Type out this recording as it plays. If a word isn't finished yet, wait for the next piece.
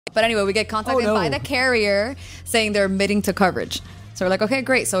But anyway, we get contacted by the carrier saying they're admitting to coverage. So we're like, okay,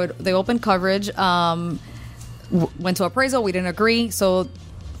 great. So they opened coverage, went to appraisal. We didn't agree. So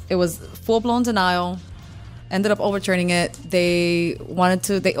it was full-blown denial. Ended up overturning it. They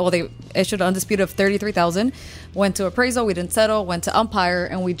issued an undisputed of $33,000. Went to appraisal. We didn't settle. Went to umpire,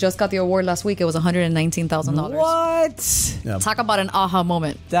 and we just got the award last week. It was $119,000. What? Yeah. Talk about an aha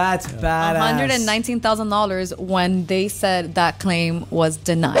moment. That's badass. $119,000 when they said that claim was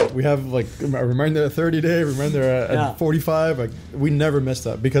denied. We have like a reminder at 30 day, reminder at 45. Like we never miss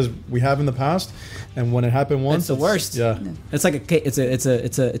that because we have in the past, and when it happened once, it's the worst. Yeah, it's like it's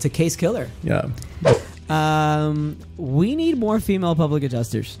a case killer. Yeah. We need more female public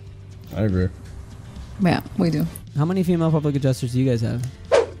adjusters. I agree. Yeah, we do. How many female public adjusters do you guys have?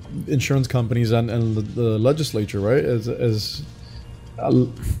 Insurance companies and the legislature, right, is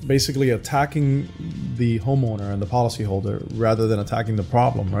basically attacking the homeowner and the policyholder rather than attacking the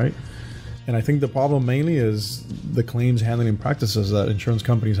problem, right? And I think the problem mainly is the claims handling practices that insurance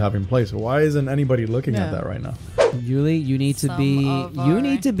companies have in place. Why isn't anybody looking at that right now? Yuli, you need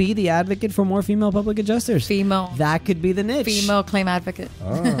to be the advocate for more female public adjusters. Female. That could be the niche. Female claim advocate.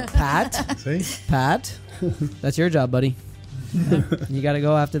 Pat. See? Pat. That's your job, buddy. You got to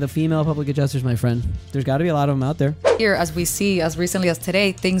go after the female public adjusters, my friend. There's got to be a lot of them out there. Here, as we see, as recently as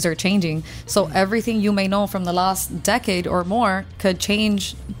today, things are changing. So everything you may know from the last decade or more could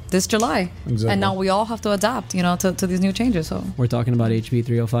change this July. Exactly. And now we all have to adapt, to these new changes. So we're talking about HB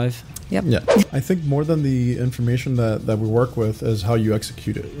 305. Yep. Yeah. I think more than the information that we work with is how you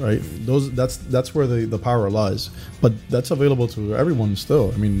execute it, right? That's where the power lies. But that's available to everyone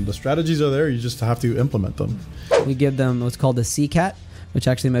still. I mean, the strategies are there. You just have to implement them. We give them what's called a CCAT, which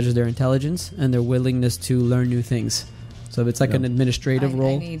actually measures their intelligence and their willingness to learn new things. So it's like an administrative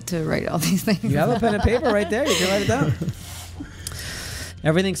role. I need to write all these things. You have a pen and paper right there. You can write it down.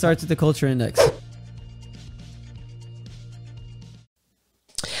 Everything starts with the culture index.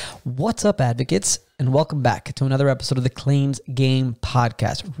 What's up, advocates? And welcome back to another episode of the Claims Game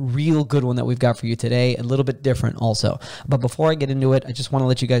Podcast. Real good one that we've got for you today. A little bit different also. But before I get into it, I just want to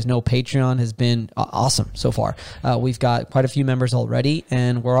let you guys know Patreon has been awesome so far. We've got quite a few members already,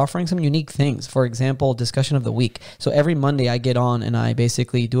 and we're offering some unique things. For example, discussion of the week. So every Monday I get on and I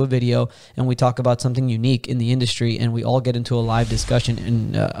basically do a video and we talk about something unique in the industry, and we all get into a live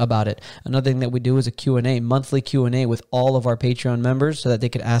discussion about it. Another thing that we do is a Q&A, monthly Q&A with all of our Patreon members so that they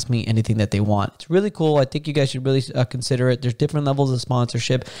could ask me anything that they want. It's really cool. I think you guys should really consider it. There's different levels of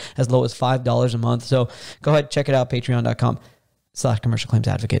sponsorship as low as $5 a month. So go ahead, check it out, patreon.com/commercial claims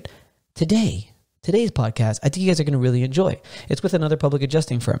advocate. Today's podcast, I think you guys are going to really enjoy. It's with another public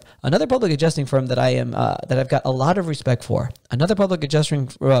adjusting firm. Another public adjusting firm that I've got a lot of respect for. Another public adjusting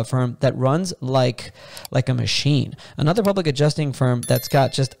firm that runs like a machine. Another public adjusting firm that's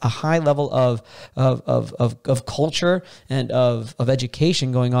got just a high level of culture and of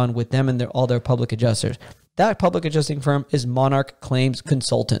education going on with them and all their public adjusters. That public adjusting firm is Monarch Claims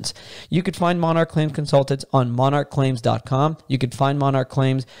Consultants. You could find Monarch Claims Consultants on monarchclaims.com. You could find Monarch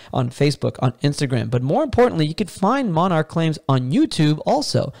Claims on Facebook, on Instagram. But more importantly, you could find Monarch Claims on YouTube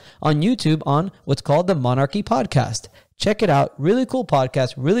also. On YouTube on what's called the Monarchy Podcast. Check it out. Really cool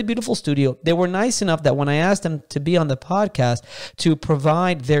podcast. Really beautiful studio. They were nice enough that when I asked them to be on the podcast, to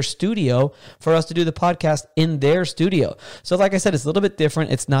provide their studio for us to do the podcast in their studio. So like I said, it's a little bit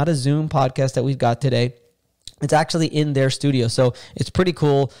different. It's not a Zoom podcast that we've got today. It's actually in their studio, so it's pretty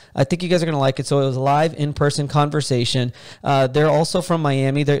cool. I think you guys are going to like it. So it was a live, in-person conversation. They're also from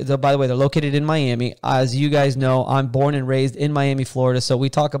Miami. By the way, they're located in Miami. As you guys know, I'm born and raised in Miami, Florida, so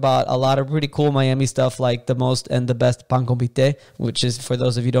we talk about a lot of pretty cool Miami stuff, like the most and the best pan con pité, which is, for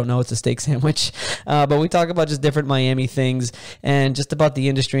those of you who don't know, it's a steak sandwich. But we talk about just different Miami things and just about the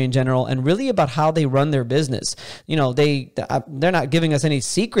industry in general and really about how they run their business. You know, they're not giving us any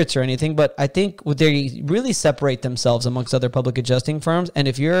secrets or anything, but I think they really separate themselves amongst other public adjusting firms. And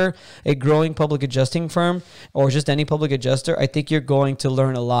if you're a growing public adjusting firm or just any public adjuster, I think you're going to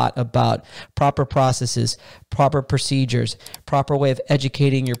learn a lot about proper processes, proper procedures, proper way of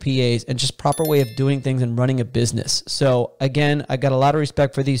educating your PAs, and just proper way of doing things and running a business. So again, I got a lot of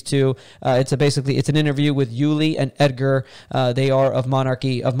respect for these two. It's an interview with Yuli and Edgar. They are of Monarch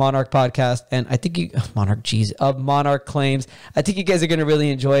Podcast, and I think of Monarch Claims. I think you guys are going to really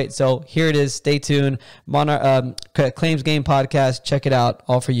enjoy it. So here it is. Stay tuned. Claims Game Podcast. Check it out.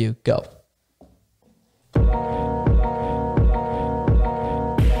 All for you. Go.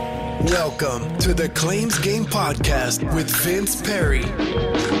 Welcome to the Claims Game Podcast with Vince Perry.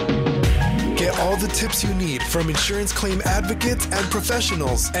 Get all the tips you need from insurance claim advocates and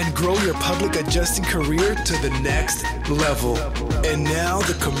professionals and grow your public adjusting career to the next level. And now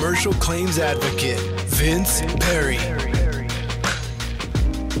the commercial claims advocate, Vince Perry.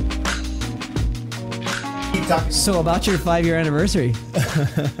 So about your 5-year anniversary.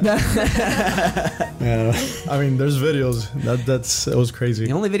 Yeah, I mean, there's videos. It was crazy.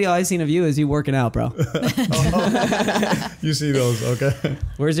 The only video I've seen of you is you working out, bro. You see those, okay?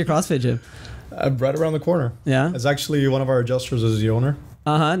 Where's your CrossFit gym? Right around the corner. Yeah. It's actually one of our adjusters is the owner,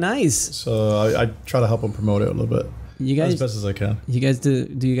 Nice. so I try to help him promote it a little bit. You guys, as best as I can. you guys do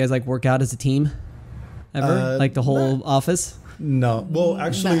you guys like work out as a team? Ever? Like the whole office? No, well,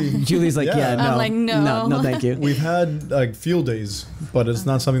 actually, Julie's like, yeah, no. I'm like, no. No, thank you. we've had like field days, but it's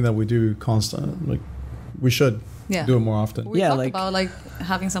not something that we do constant. Like, we should do it more often. We Yeah, talked like- about like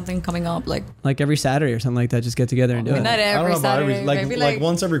having something coming up, like Like every Saturday or something like that, just get together and do it. not I don't every know about Saturday, maybe like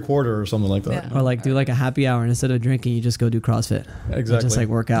once every quarter or something like that. Yeah. Or like do like a happy hour and instead of drinking, you just go do CrossFit. Exactly. Just like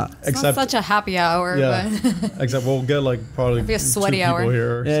work out. it's not such a happy hour. yeah, But except we'll get like probably be a 2 sweaty people hour.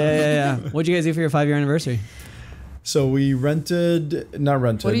 here. Yeah. What'd you guys do for your 5-year anniversary? So we not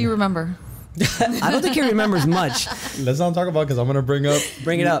rented. what do you remember? I don't think he remembers much. Let's not talk about because I'm gonna bring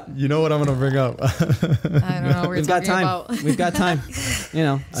Bring it up. You know what I'm gonna bring up. I don't know. We've got time. We've got time. You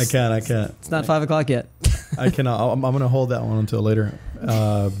know, I can't. it's not 5 o'clock yet. I cannot. I'm gonna hold that one until later.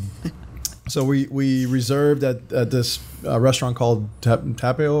 So we reserved at this restaurant called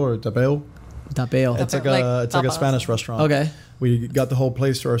Tapeo or Tapeo. Tapeo. It's like Like a tapas. Spanish restaurant. Okay. We got the whole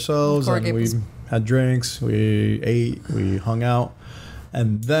place to ourselves, and we Corrugables. had drinks. We ate. We hung out,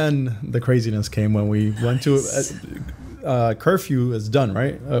 and then the craziness came when we went to. Curfew is done,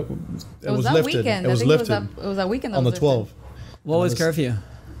 right? It was that lifted. weekend. It was I think lifted it was that weekend. That on the was 12th. What was This- curfew?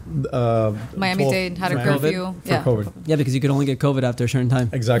 Miami-Dade had a for curfew. COVID, Yeah. for COVID. Yeah, because you could only get COVID after a certain time.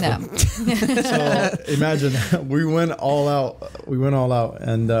 Exactly. Yeah. So imagine we went all out. We went all out,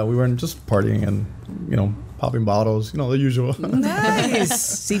 and we were just partying and popping bottles. The usual. Nice.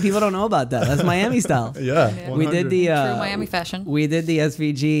 See, people don't know about that. That's Miami style. Yeah. We did the True Miami fashion. We did the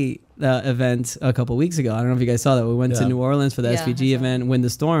SVG event a couple weeks ago. I don't know if you guys saw that. We went to Yeah. New Orleans for the Yeah, I SVG saw event, Win the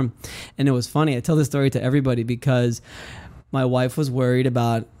Storm, and it was funny. I tell this story to everybody because my wife was worried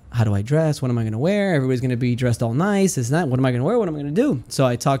about how do I dress? What am I going to wear? Everybody's going to be dressed all nice. It's not. What am I going to wear? What am I going to do? So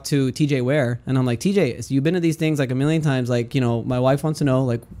I talked to TJ Ware, and I'm like, TJ, so you've been to these things like a million times. Like, my wife wants to know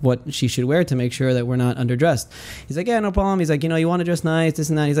like what she should wear to make sure that we're not underdressed. He's like, yeah, no problem. He's like, you want to dress nice, this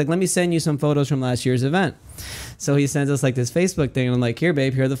and that. He's like, let me send you some photos from last year's event. So he sends us like this Facebook thing, and I'm like, here,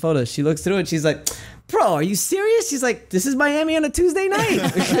 babe, here are the photos. She looks through it. She's like, bro, are you serious? She's like, this is Miami on a Tuesday night.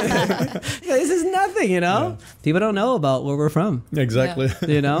 This is nothing, Yeah. People don't know about where we're from. Exactly.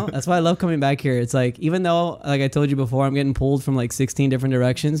 That's why I love coming back here. It's like, even though, like I told you before, I'm getting pulled from like 16 different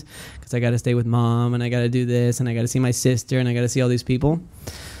directions because I got to stay with mom and I got to do this and I got to see my sister and I got to see all these people.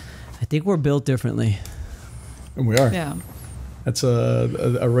 I think we're built differently. And we are. Yeah. It's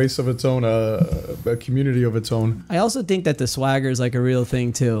a race of its own, a community of its own. I also think that the swagger is like a real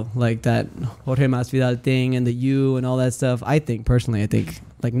thing too, like that Jorge Masvidal thing and the U and all that stuff. I think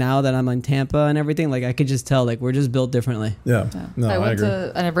like now that I'm in Tampa and everything, like I could just tell like we're just built differently. Yeah. No, I I went agree.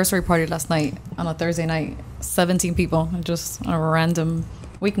 to an anniversary party last night on a Thursday night. 17 people, just on a random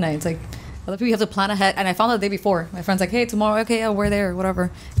weeknight. It's like other people you have to plan ahead. And I found out the day before. My friend's like, hey, tomorrow, okay, yeah, we're there,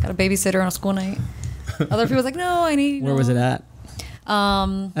 whatever. Got a babysitter on a school night. Other people's like, no, I need. Where was it at?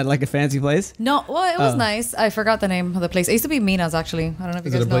 At like a fancy place? No, well, it was nice. I forgot the name of the place. It used to be Mina's, actually. I don't know if you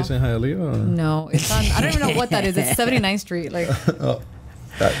Is it guys a place know. in Hialeah? Or? No, it's on. I don't even know what that is. It's 79th Street, like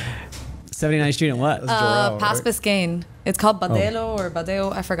 79th Street and what? That's Doral, Pas right? Biscayne. It's called Badelo or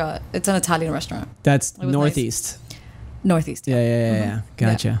Badeo. I forgot. It's an Italian restaurant. That's was northeast. Northeast. Yeah.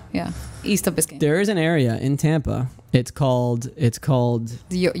 Gotcha. Yeah. East of Biscayne. There is an area in Tampa. It's called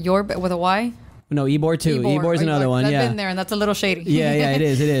Your with a Y. no, Ybor too. Ybor's another one. I've Yeah. been there, and that's a little shady. Yeah, it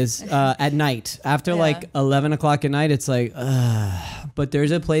is. At night, after Yeah. like 11 o'clock at night, it's like, but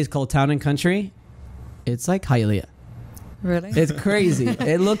there's a place called Town and Country. It's like Hialeah. Really? It's crazy.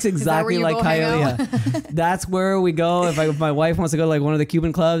 It looks exactly you like go hang out? Hialeah. That's where we go. If my wife wants to go to like one of the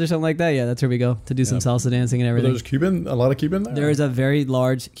Cuban clubs or something like that, yeah, that's where we go to do some salsa dancing and But everything. there's a lot of Cuban there? There is a very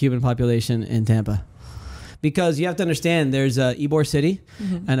large Cuban population in Tampa. Because you have to understand, there's Ybor City,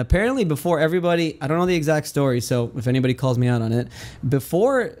 and apparently before everybody, I don't know the exact story, so if anybody calls me out on it,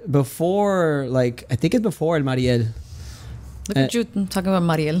 before like, I think it's before El Mariel. Look at you talking about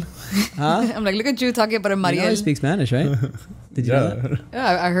Mariel. Huh? I'm like, look at you talking about a You know I Mariel. speak Spanish, right? Did you know that? Yeah.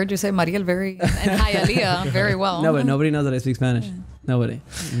 Yeah, I heard you say Mariel very and Hialeah very well. No, but nobody knows that I speak Spanish. Nobody.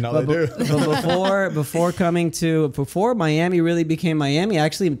 Now But, they do. but before Miami really became Miami,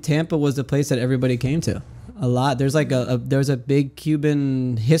 actually Tampa was the place that everybody came to. A lot. There's like there's a big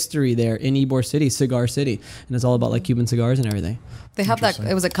Cuban history there in Ybor City, Cigar City, and it's all about like Cuban cigars and everything. They have that.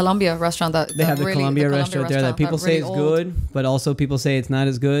 It was a Colombia restaurant that They have the really, Colombia restaurant there that people say really is old. good, but also people say it's not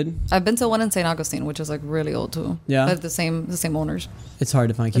as good. I've been to one in St. Augustine, which is like really old too. Yeah. But the same owners. It's hard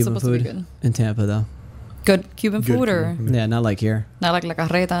to find It's Cuban supposed to be food good. in Tampa though. Good Cuban Good food, or Cuban Yeah, not like here. not like La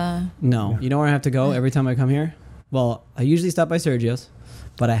Carreta. No. You know where I have to go every time I come here? Well, I usually stop by Sergio's,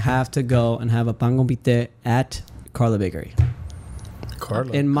 but I have to go and have a pan con pite at Carla Bakery.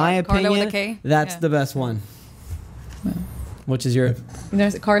 Carla. In my Carla with a opinion, K? that's Yeah. the best one. Which is your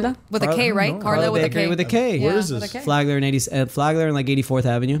There's Carla with a Carla- K, I don't right? know. Carla with a Bakery K. with a K. Yeah, Where is with this? a K. Flagler in Flagler and like 84th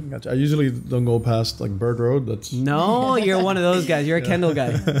Avenue. Gotcha. I usually don't go past like Bird Road. That's No, you're one of those guys. You're a Kendall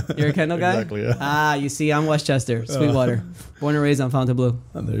guy. You're a Kendall guy? Exactly, yeah. Ah, you see, I'm Westchester, Sweetwater. Born and raised on Fontainebleau.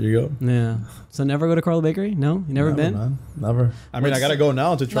 and there you go. Yeah. So never go to Carla Bakery? No? You never been? Man. Never. I mean, What's- I gotta go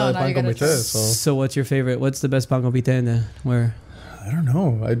now to try No, the now pan you con gotta pite. try. So So what's your favorite? What's the best pan con pite in the where? I don't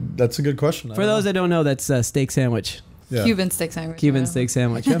know. That's a good question. For those that don't know, that's a steak sandwich. yeah. Cuban steak sandwich. Cuban yeah. steak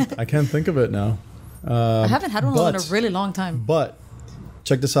sandwich. I can't think of it now. I haven't had one in a but- really long time. But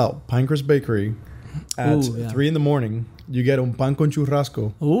check this out: Pinecrest Bakery at Ooh, yeah. 3 a.m. You get un pan con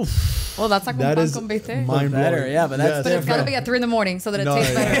churrasco. Oof. Oh, that's like That un is pan con bistec. mind Better, blowing. yeah, but that's But it's got to be at 3 a.m. so that it No,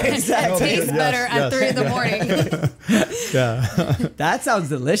 tastes yeah. better. Exactly. It tastes Yes, better at yes. 3 in the morning. Yeah. That sounds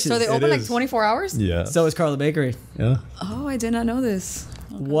delicious. So they open like is. 24 hours? Yeah. So is Carla Bakery. yeah. Oh, I did not know this.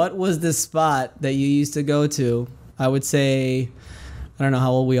 What was the spot that you used to go to? I would say, I don't know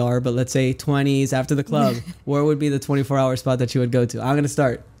how old we are, but let's say 20s after the club. Where would be the 24-hour spot that you would go to? I'm going to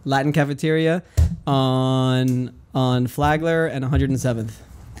start. Latin Cafeteria on Flagler and 107th.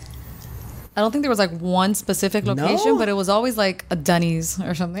 I don't think there was like one specific location, No? but it was always like a Denny's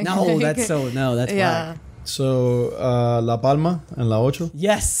or something. No, that's Yeah. whack. So La Palma and La Ocho.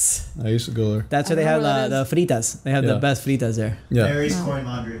 Yes. I used to go there. That's where I they have don't know the fritas. They have the Yeah. best fritas there. Yeah. Mary's Coin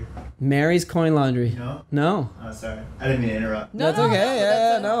Laundry. Mary's Coin Laundry. No? No. Oh, sorry. I didn't mean to interrupt. No, That's no, okay. no,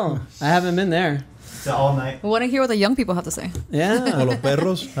 Yeah, that's no. I haven't been there. It's all night. We want to hear what the young people have to say. Yeah. O Los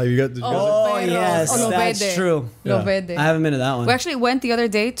Perros. Have you got? Did you guys Oh, Perros. yes. Oh, Lo That's Verde. true. Lo Yeah. Verde. I haven't been to that one. We actually went the other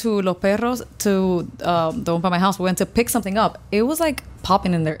day to Los Perros to the one by my house. We went to pick something up. It was like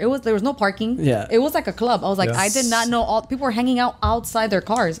popping in there. There was no parking. Yeah. It was like a club. I was like, Yes. I did not know all people were hanging out outside their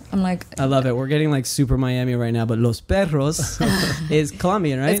cars. I'm like, I love it. We're getting like super Miami right now, but Los Perros is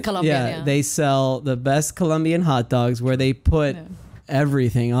Colombian, right? It's Colombian, yeah. They sell the best Colombian hot dogs where they put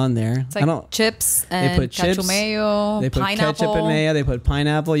everything on there. it's like chips and put chips, cacio mayo, They put pineapple. ketchup and mayo. They put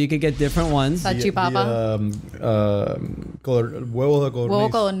pineapple. You could get different ones. Salchipapa. Huevo de codorniz. Huevo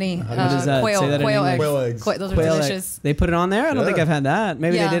codorniz. What is that? Quail, Say that in quail English. eggs. Quail eggs. Those are Quail egg. delicious. They put it on there? I don't think Yeah. I've had that.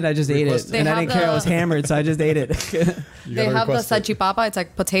 Maybe Yeah. they did. I just ate it. Request it. And I They didn't care. I have was the- hammered, so I just ate it. You They gotta have the request it. salchipapa. It's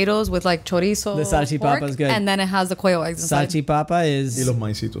like potatoes with like chorizo. The salchipapa pork, is good. And then it has the quail eggs inside. Salchipapa Y is... los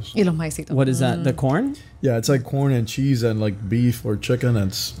maicitos. Y los maicitos. What is that? The corn? Yeah, it's like corn and cheese and like beef or chicken.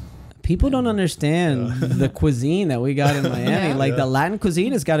 It's People don't understand the cuisine that we got in Miami. Yeah. Like the Yeah. Latin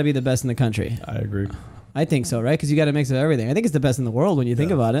cuisine has got to be the best in the country. I agree. I think so, right? Because you got to mix of everything. I think it's the best in the world when you think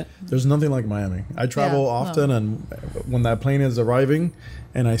Yeah. about it. There's nothing like Miami. I travel Yeah, often, no. and when that plane is arriving,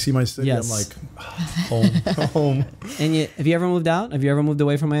 and I see my city, Yes. I'm like, home, home. And have you ever moved out? Have you ever moved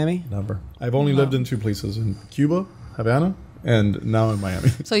away from Miami? Never. I've only lived in 2 places: in Cuba, Havana, and now in Miami.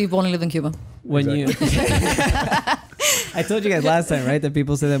 So you've only lived in Cuba. When you, I told you guys last time, right? That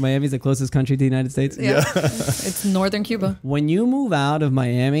people say that Miami's the closest country to the United States. Yeah. It's northern Cuba. When you move out of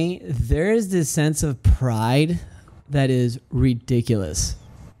Miami, there is this sense of pride that is ridiculous.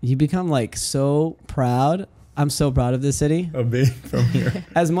 You become like so proud. I'm so proud of this city. Of being from here.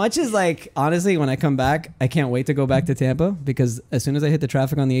 As much as like, honestly, when I come back, I can't wait to go back to Tampa because as soon as I hit the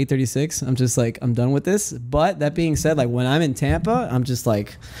traffic on the 836, I'm just like, I'm done with this. But that being said, like when I'm in Tampa, I'm just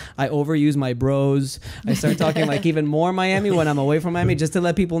like, I overuse my bros. I start talking like even more Miami when I'm away from Miami just to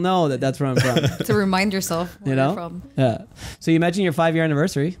let people know that that's where I'm from. To remind yourself where You know? you're from. Yeah. So you mentioned your 5-year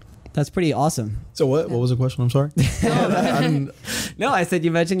anniversary. That's pretty awesome. So what? What was the question? I'm sorry. No, I said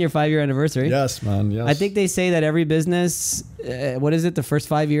you mentioned your 5-year anniversary. Yes, man. Yes. I think they say that every business, what is it, the first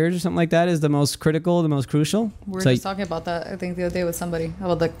 5 years or something like that is the most critical, the most crucial. We were So- just talking about that, I think, the other day with somebody.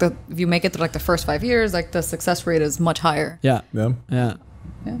 About like if you make it through like the first 5 years, like the success rate is much higher. Yeah. Yeah. Yeah.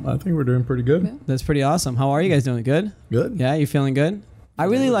 I think we're doing pretty good. That's pretty awesome. How are you guys doing? Good? Good. Yeah, you feeling good? I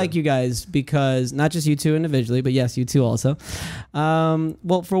really like you guys because not just you two individually, but yes, you two also.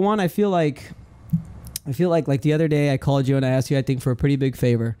 Well, for one, I feel like I feel like the other day I called you and I asked you, I think, for a pretty big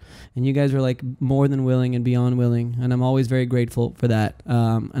favor, and you guys were like more than willing and beyond willing, and I'm always very grateful for that.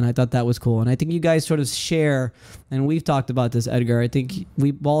 And I thought that was cool. And I think you guys sort of share, and we've talked about this, Edgar. I think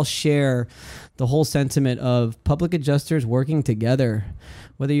we all share the whole sentiment of public adjusters working together.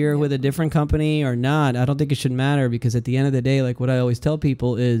 Whether you're with a different company or not, I don't think it should matter, because at the end of the day, like what I always tell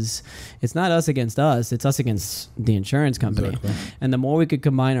people is it's not us against us, it's us against the insurance company. Exactly. And the more we could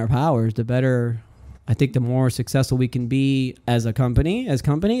combine our powers, the better. I think the more successful we can be as a company, as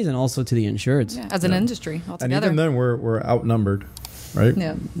companies, and also to the insureds. Yeah, as an industry And altogether. even then, we're outnumbered, right?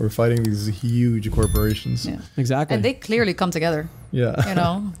 Yeah. We're fighting these huge corporations. Yeah. Exactly. And they clearly come together, Yeah. you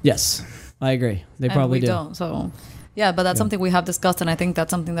know. Yes, I agree. They and probably we do. don't. So, yeah, but that's something we have discussed, and I think that's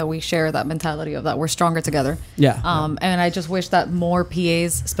something that we share, that mentality of that we're stronger together. Yeah. And I just wish that more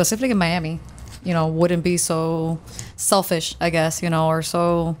PAs, specifically in Miami, you know, wouldn't be so selfish, I guess, you know, or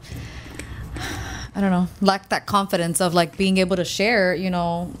so, I don't know, lack that confidence of like being able to share, you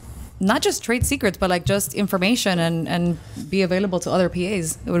know, not just trade secrets, but like just information and be available to other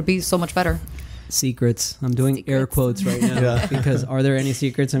PAs. It would be so much better. Secrets. I'm doing air Secrets. quotes right now Yeah. because are there any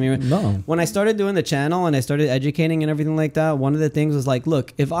secrets? I mean, No. When I started doing the channel and I started educating and everything like that, one of the things was like,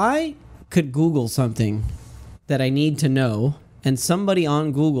 look, if I could Google something that I need to know, and somebody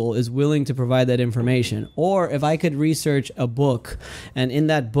on Google is willing to provide that information, or if I could research a book and in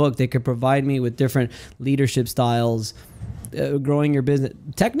that book they could provide me with different leadership styles, growing your business,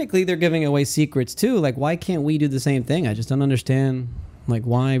 technically they're giving away secrets too. Like, why can't we do the same thing? I just don't understand like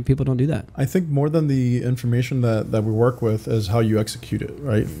why people don't do that. I think more than the information that we work with is how you execute it,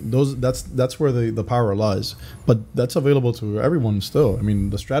 right? That's where the power lies. But that's available to everyone still. I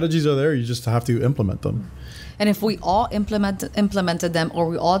mean, the strategies are there. You just have to implement them. And if we all implemented them, or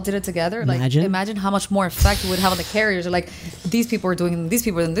we all did it together, like Imagine. imagine how much more effect it would have on the carriers. Like, these people are doing, these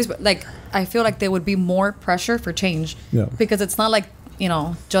people are doing this. Like, I feel like there would be more pressure for change. Yeah. Because it's not like, you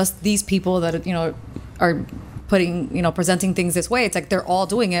know, just these people that, you know, are putting, you know, presenting things this way. It's like they're all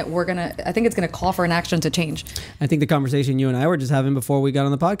doing it. I think it's gonna call for an action to change. I think the conversation you and I were just having before we got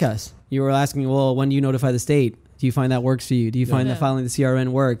on the podcast, you were asking, well, when do you notify the state? Do you find that works for you? Do you find that filing the CRN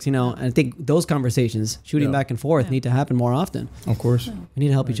works? You know, and I think those conversations, shooting Yeah. back and forth, need to happen more often. Of course. We need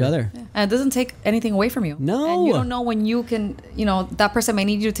to help each other. And it doesn't take anything away from you. No. And you don't know when you can, you know, that person may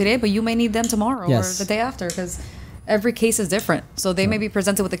need you today, but you may need them tomorrow Yes. or the day after, because every case is different. So they may be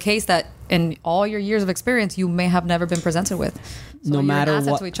presented with a case that in all your years of experience, you may have never been presented with. So No you're matter an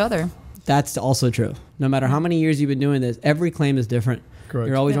asset what- to each other. That's also true. No matter how many years you've been doing this, every claim is different. Correct.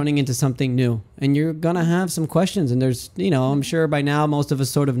 You're always Yeah. running into something new, and you're gonna have some questions. And there's, you know, I'm sure by now most of us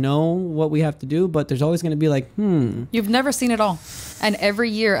sort of know what we have to do, but there's always gonna be like, You've never seen it all. And every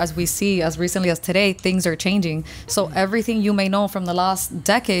year, as we see, as recently as today, things are changing. So everything you may know from the last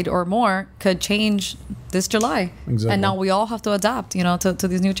decade or more could change this July. Exactly. And now we all have to adapt, you know, to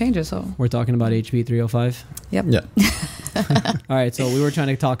these new changes. So, we're talking about HB 305. yep. Yeah. All right, so we were trying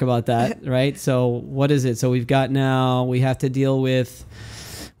to talk about that, right? So what is it? So we've got now, we have to deal with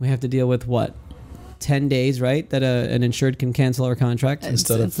what? 10 days, right? That an insured can cancel our contract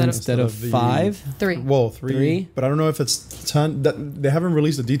Instead of the- 5. 3. Well, 3. 3? But I don't know if it's 10. They haven't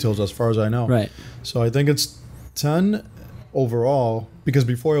released the details as far as I know. Right. So I think it's 10 overall, because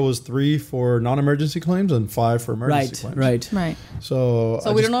before it was 3 for non-emergency claims and 5 for emergency Right, claims. right. Right. So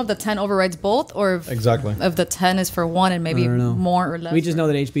So we don't know if the 10 overrides both, or if, Exactly. if the 10 is for one and maybe I don't know. more or less. We just know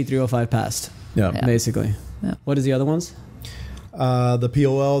that HB 305 passed, Yeah. basically. Yeah. What is the other ones? The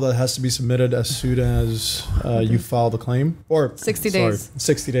POL that has to be submitted as soon as you file the claim, or 60 sorry, days.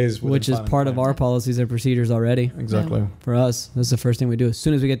 60 days, within Which is filing part the of claim. our policies and procedures already. Exactly. For us, this is the first thing we do. As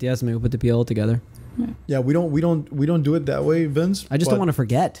soon as we get the estimate, we put the PL together. Yeah, we don't do it that way, Vince. I just don't want to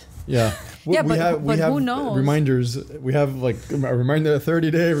forget. Yeah. Yeah, but who knows? Reminders. We have like a reminder at 30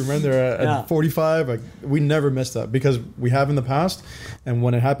 day, reminder at Yeah. 45. Like we never miss that because we have in the past, and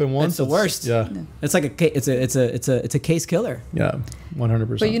when it happened once, It's the worst. Yeah. It's like it's a case killer. Yeah.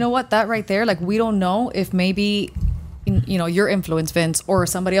 100%. But you know what? That right there, like, we don't know if maybe, you know, your influence, Vince, or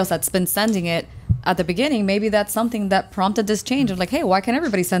somebody else that's been sending it at the beginning, maybe that's something that prompted this change of like, hey, why can't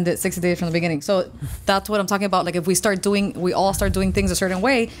everybody send it 60 days from the beginning? So that's what I'm talking about. Like, if we all start doing things a certain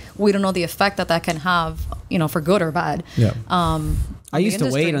way, we don't know the effect that can have, you know, for good or bad. Yeah. I used to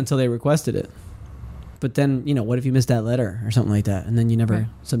wait until they requested it. But then, you know, what if you missed that letter or something like that, and then you never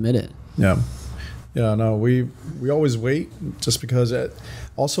submit it? Yeah. Yeah, no, we always wait just because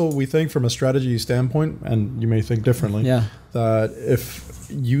also we think from a strategy standpoint, and you may think differently. Yeah. That if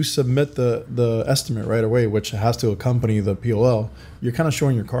you submit the estimate right away, which has to accompany the POL, you're kind of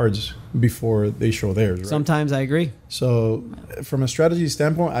showing your cards before they show theirs. Right? Sometimes I agree. So from a strategy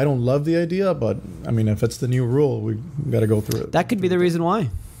standpoint, I don't love the idea, but I mean, if it's the new rule, we got to go through it. That could be the reason why.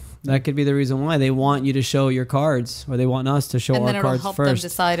 That could be the reason why they want you to show your cards, or they want us to show And then our it'll cards help them first.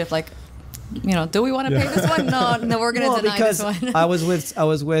 decide if like, do we want to pay this one? No, we're gonna deny because this one. I was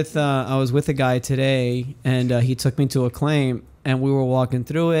with a guy today, and he took me to a claim, and we were walking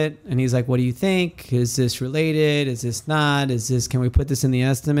through it, and he's like, "What do you think? Is this related? Is this not? Can we put this in the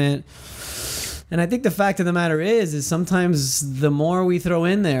estimate?" And I think the fact of the matter is sometimes the more we throw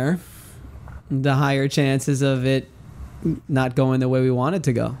in there, the higher chances of it not going the way we want it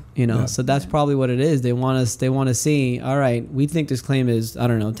to go, Yeah. So that's probably what it is. They want to see, all right, we think this claim is, I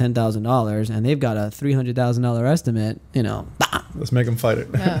don't know, $10,000, and they've got a $300,000 estimate, Let's make them fight it.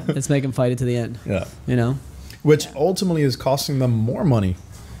 Yeah. let's make them fight it to the end, Yeah. Which ultimately is costing them more money,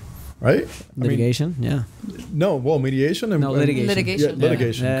 right? litigation. Mediation and Litigation. Litigation. Yeah,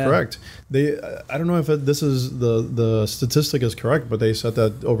 litigation, Yeah. correct. I don't know if this is the statistic is correct, but they said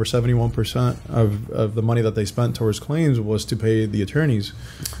that over 71% of the money that they spent towards claims was to pay the attorneys.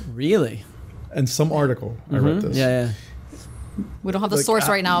 Really? And some article I read this. Yeah. We don't have the source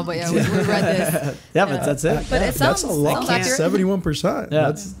right now, but we read this. Yeah, but that's it. But it That's sounds, a lot. sounds accurate. 71%. Yeah.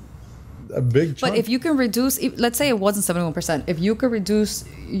 That's a big chunk. But if you can reduce, let's say it wasn't 71%, if you could reduce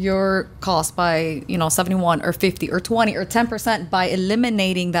your cost by 71 or 50 or 20 or 10% by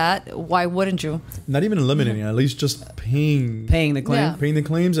eliminating that, why wouldn't you? Not even eliminating, at least just paying Paying the claim. Yeah. the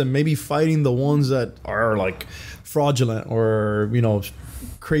claims and maybe fighting the ones that are like fraudulent or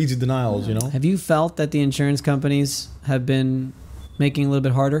crazy denials. Have you felt that the insurance companies have been making a little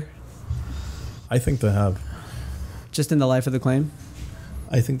bit harder I think they have. just in the life of the claim?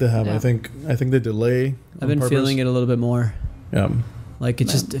 I think they have. Yeah. I think they delay. I've been feeling it a little bit more. Yeah. Like it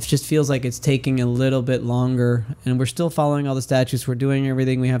just feels like it's taking a little bit longer, and we're still following all the statutes. We're doing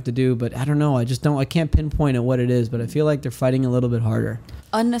everything we have to do, but I don't know. I can't pinpoint at what it is, but I feel like they're fighting a little bit harder.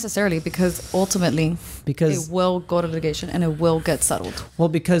 Unnecessarily, because ultimately Because it will go to litigation and it will get settled.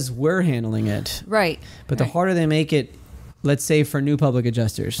 because we're handling it. Right. But the Right. harder they make it, let's say for new public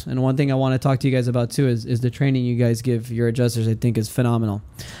adjusters, and one thing I want to talk to you guys about too is the training you guys give your adjusters. I think is phenomenal.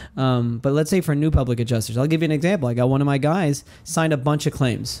 But let's say for new public adjusters, I'll give you an example. I got one of my guys signed a bunch of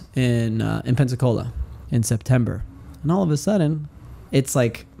claims in Pensacola in September, and all of a sudden, it's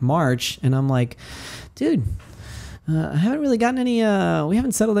like March, and I'm like, dude. I haven't really gotten any. We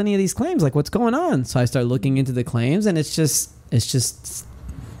haven't settled any of these claims. Like, what's going on? So I start looking into the claims, and it's just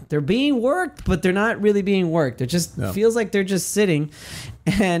they're being worked, but they're not really being worked. It just feels like they're just sitting,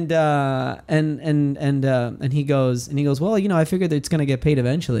 and he goes, well, I figured that it's gonna get paid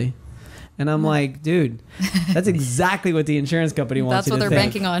eventually, and I'm like, dude, that's exactly what the insurance company wants. That's what you to they're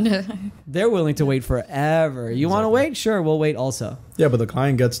think. banking on. They're willing to wait forever. You want to wait? Sure, we'll wait also. Yeah, but the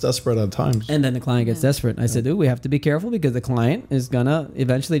client gets desperate at times. And then the client gets desperate. I said, dude, we have to be careful because the client is gonna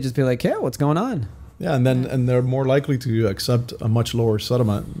eventually just be like, yeah, what's going on? Yeah, and they're more likely to accept a much lower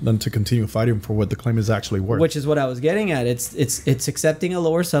settlement than to continue fighting for what the claim is actually worth. Which is what I was getting at. It's accepting a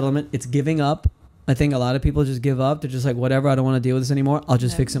lower settlement. It's giving up. I think a lot of people just give up. They're just like, whatever, I don't want to deal with this anymore. I'll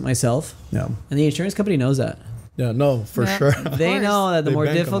just fix it myself. Yeah. And the insurance company knows that. Yeah, no, for Yeah. sure. They know that the They more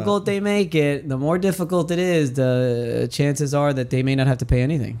bank on difficult that. they make it, the more difficult it is, the chances are that they may not have to pay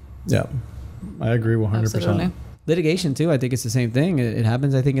anything. Yeah, I agree 100%. Absolutely. Litigation, too, I think it's the same thing. It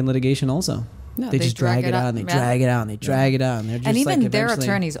happens, I think, in litigation also. Yeah, they just drag it out and they drag it out and they drag it out. And they're just And even like their eventually-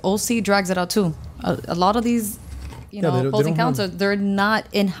 attorneys, OC drags it out too. A lot of these, they don't opposing have- counsel, they're not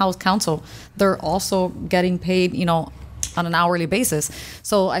in-house counsel. They're also getting paid, on an hourly basis.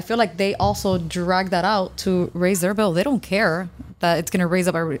 So I feel like they also drag that out to raise their bill. They don't care that it's going to raise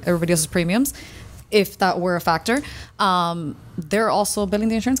up everybody else's premiums, if that were a factor. They're also billing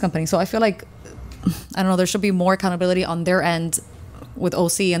the insurance company. So I feel like, I don't know, there should be more accountability on their end with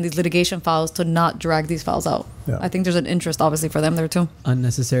OC and these litigation files to not drag these files out. Yeah. I think there's an interest, obviously, for them there too.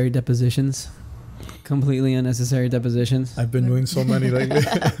 Unnecessary depositions. Completely unnecessary depositions. I've been doing so many lately.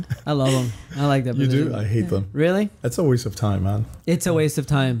 I love them. I like You depositions. do? I hate them. Really? That's a waste of time, man. It's a waste of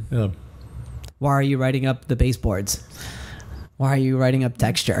time. Yeah, Why are you writing up the baseboards? Why are you writing up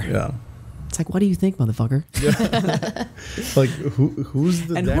texture? yeah. It's like, what do you think, motherfucker? Like, who's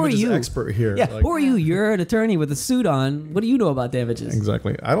the And who are damages you? expert here? Yeah, Like, who are you? You're an attorney with a suit on. What do you know about damages?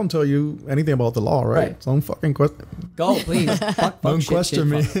 exactly. I don't tell you anything about the law, right? Right. Don't fucking Go, please. Fuck, don't shit, question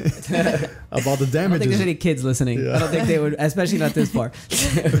me fuck. about the I don't think damages. there's any kids listening. Yeah. I don't think they would, especially not this far.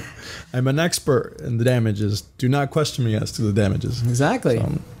 I'm an expert in the damages. Do not question me as to the damages. Exactly.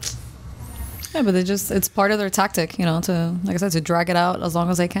 Yeah, but it's part of their tactic, you know, to, like I said, to drag it out as long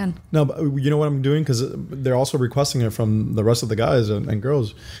as they can. No, but you know what I'm doing? Because they're also requesting it from the rest of the guys and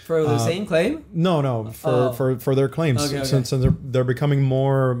girls. For the same claim? No, for their claims. Okay, okay. Since they're becoming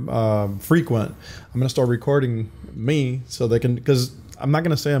more frequent, I'm going to start recording me so they can, because I'm not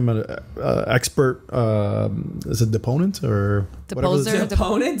going to say I'm an expert, is it deponent or whatever it is? Deposer?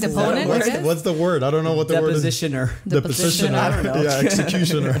 Deponent? Is that a Deponent, word? I guess? What's the word? I don't know what the word is. Depositioner. Depositioner. I don't know. Yeah,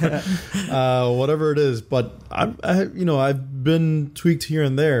 executioner. Whatever it is. But I've been tweaked here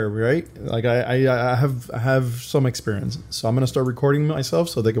and there, right? Like I have some experience, so I'm gonna start recording myself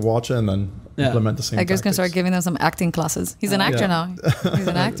so they can watch it and then implement the same. Edgar's gonna start tactics. giving them some acting classes. He's an actor now. He's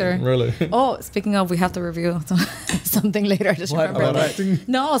an actor. Really? Oh, speaking of, we have to review something later. I just What? remembered. About acting?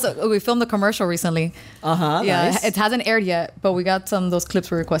 No, so we filmed a commercial recently. Yeah, Nice. it hasn't aired yet, but we got those clips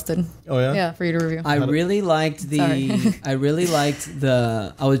we requested. Oh yeah. Yeah, for you to review. I really liked Sorry. I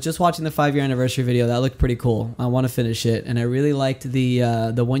was just watching the 5-year anniversary video. That looked pretty cool. I want to finish it. And I really liked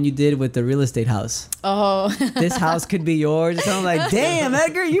the one you did with the real estate house. Oh. This house could be yours. So I'm like, damn,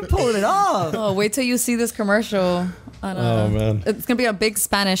 Edgar, you pulled it off. Oh, wait till you see this commercial. Oh man. It's gonna be a big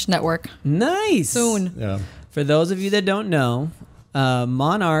Spanish network Nice. soon. Yeah. For those of you that don't know,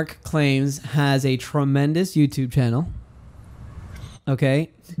 Monarch Claims has a tremendous YouTube channel. Okay,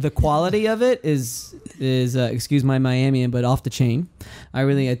 the quality of it is excuse my Miamian, but off the chain. I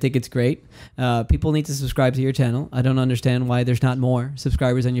think it's great. People need to subscribe to your channel. I don't understand why there's not more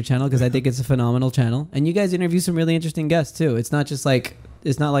subscribers on your channel, because I think it's a phenomenal channel. And you guys interview some really interesting guests too. It's not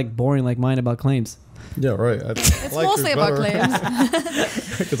like boring like mine about claims. Yeah. Right. It's mostly about claims.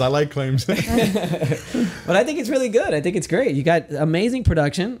 Because I like claims. But I think it's really good. I think it's great. You got amazing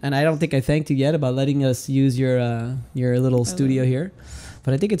production, and I don't think I thanked you yet about letting us use your little studio here.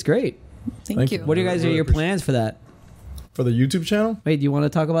 But I think it's great. Thank you. What are your plans for that? For the YouTube channel? Wait, do you want to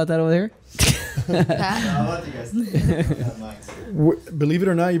talk about that over there? I'll let you guys have mine. Believe it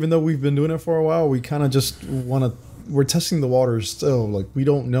or not, even though we've been doing it for a while, we kind of just want to. We're testing the waters still. Like, we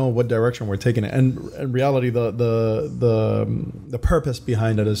don't know what direction we're taking it, and in reality, the purpose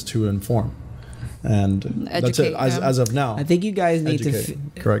behind it is to inform, and that's it. Educate, yeah. As of now, I think you guys need educate.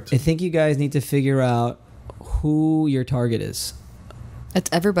 Correct. I think you guys need to figure out who your target is. It's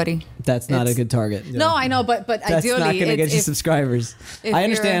everybody. That's not a It's- good target. No, I know, but That's ideally, not going to get you if- subscribers. if I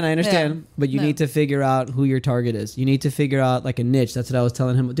understand, you're- yeah. but you No. need to figure out who your target is. You need to figure out like a niche. That's what I was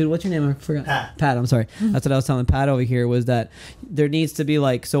telling him. Dude, what's your name? I forgot. Pat. I'm sorry. That's what I was telling Pat over here, was that there needs to be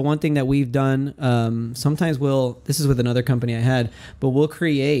like, so one thing that we've done, sometimes this is with another company I had, but we'll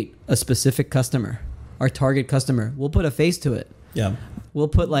create a specific customer, our target customer. We'll put a face to it. Yeah. We'll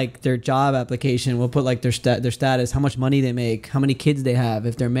put like their job application. We'll put like their status, how much money they make, how many kids they have,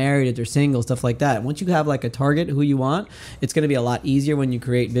 if they're married, if they're single, stuff like that. Once you have like a target, who you want, it's going to be a lot easier when you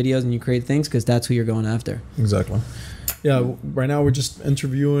create videos and you create things, because that's who you're going after. Exactly. Yeah. Right now, we're just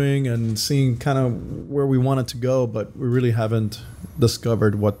interviewing and seeing kind of where we want it to go, but we really haven't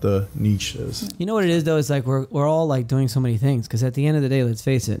discovered what the niche is. You know what it is though? It's like we're all like doing so many things, because at the end of the day, let's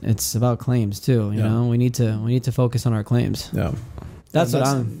face it, it's about claims too. You Yeah. know, we need to focus on our claims. Yeah. That's And what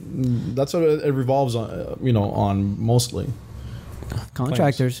I'm. That's what it revolves on. On mostly.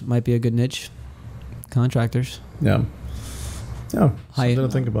 Contractors might be a good niche. Contractors. Yeah. Yeah. Hi- Something to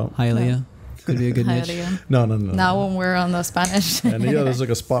think about. Hialeah could be a good niche. Hialeah. No. Now when we're on the Spanish. And yeah, there's like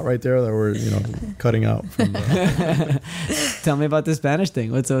a spot right there that we're cutting out from the. Tell me about the Spanish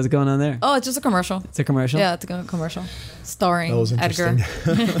thing. What's going on there? Oh, it's just a commercial. It's a commercial. Yeah, it's a commercial starring That was Edgar.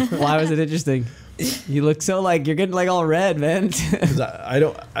 interesting. Why was it interesting? You look so like you're getting like all red, man. 'Cause I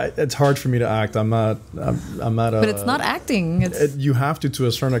don't. It's hard for me to act. I'm not. But it's not acting. It's You have to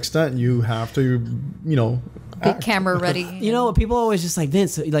a certain extent. You have to. be Act. camera ready. You know, people always just like,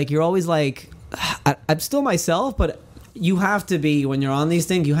 Vince, like you're always like, I'm still myself, but you have to be, when you're on these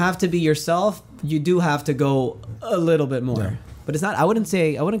things, you have to be yourself. You do have to go a little bit more. Yeah. But it's not. I wouldn't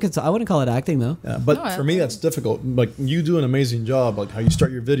call it acting though. Yeah, but No, for me that's difficult. Like, you do an amazing job. Like how you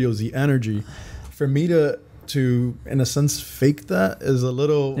start your videos, the energy. For me to in a sense fake that is a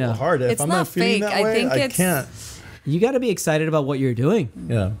little Yeah. hard. If It's I'm not not feeling fake. that I way, think I it's- can't. You got to be excited about what you're doing,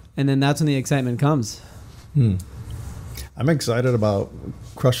 Yeah. and then that's when the excitement comes. I'm excited about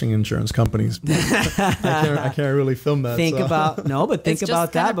crushing insurance companies. I can't really film that. Think so. about It's just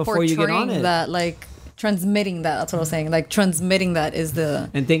about that kind of before you get on portraying it. That like transmitting that. That's what I was saying. Like transmitting that is the.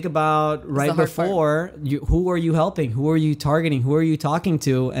 And think about right the hard before who are you helping, who are you targeting, who are you talking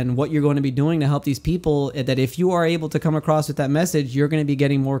to, and what you're going to be doing to help these people. That if you are able to come across with that message, you're going to be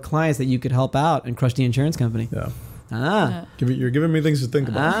getting more clients that you could help out and crush the insurance company. Yeah. Ah. You're giving me things to think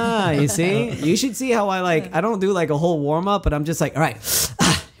about. Ah, you see? You should see how I don't do like a whole warm up, but I'm just like, all right,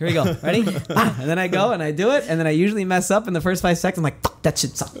 here we go. Ready? And then I go and I do it, and then I usually mess up in the first 5 seconds. I'm like, fuck, that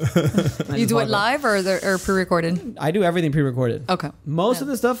shit sucks. You do it live or pre-recorded? I do everything pre-recorded. Okay. Most of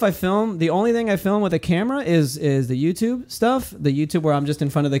the stuff I film, the only thing I film with a camera is the YouTube stuff. The YouTube where I'm just in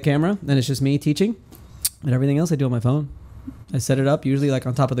front of the camera and it's just me teaching. And everything else I do on my phone. I set it up usually like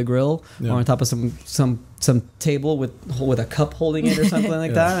on top of the grill or on top of some table with a cup holding it or something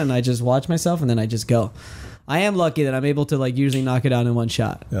like that, and I just watch myself and then I just go. I am lucky that I'm able to like usually knock it out in one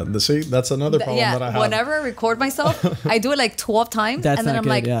shot. Yeah, that's another problem that I have. Whenever I record myself, I do it like 12 times, That's and then not I'm good,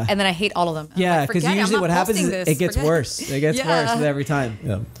 like, yeah. and then I hate all of them. And I'm Yeah, like, because forget it, I'm usually not what happens is posting it gets this, worse. It gets worse with every time.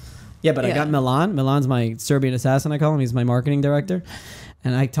 Yeah. But I got Milan. Milan's my Serbian assassin, I call him. He's my marketing director.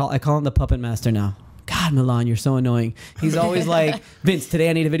 And I call him the puppet master now. God, Milan, you're so annoying. He's always like, Vince, today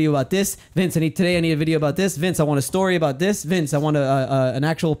I need a video about this. Vince, today I need a video about this. Vince, I want a story about this. Vince, I want an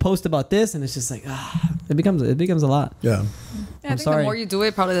actual post about this. And it's just like, it becomes a lot. Yeah. I think sorry. the more you do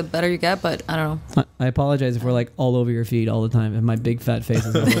it, probably the better you get. But I don't know. I apologize if we're like all over your feed all the time. If my big fat face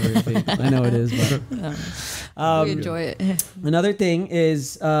is all over your feed. I know it is, but We enjoy it. another thing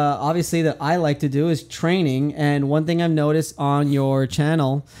is obviously that I like to do is training. And one thing I've noticed on your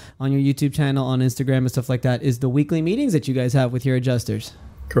channel, on your YouTube channel, on Instagram and stuff like that, is the weekly meetings that you guys have with your adjusters.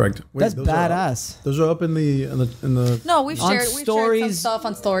 Correct. Wait, That's those are up? badass. Those are up in the. No, we've On shared some stories- stuff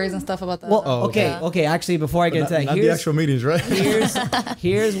on stories and stuff about that. Well, Oh, okay. okay. Actually, before I get into that, Not the actual meetings, right?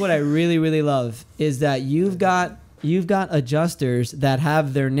 here's what I really, really love is that you've got adjusters that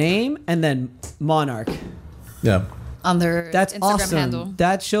have their name and then Monarch. Yeah. on their That's Instagram awesome. handle.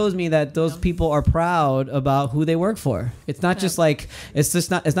 That shows me that those people are proud about who they work for. It's not just like it's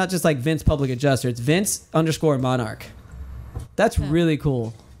not just like Vince Public Adjuster. It's Vince_Monarch. That's really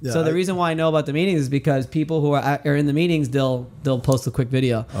cool. Yeah, So the reason why I know about the meetings is because people who are in the meetings, they'll post a quick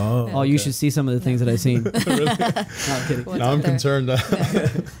video. Oh, You okay. should see some of the things that I've seen. No, I'm kidding. What's Now up I'm there? concerned. Yeah.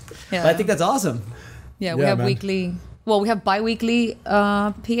 But I think that's awesome. Yeah, we Yeah, have man. weekly. Well, we have bi-weekly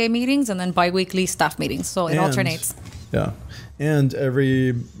PA meetings and then bi-weekly staff meetings. So it And- alternates. Yeah. And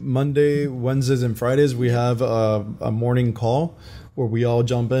every Monday, Wednesdays, and Fridays, we have a morning call where we all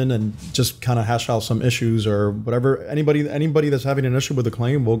jump in and just kind of hash out some issues or whatever. Anybody that's having an issue with a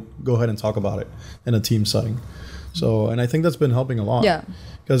claim, we'll go ahead and talk about it in a team setting. So, and I think that's been helping a lot. Yeah.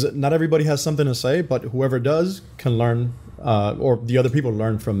 Because not everybody has something to say, but whoever does can learn, or the other people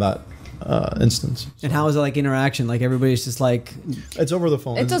learn from that instance. And how is it like interaction? Like everybody's just like, It's over the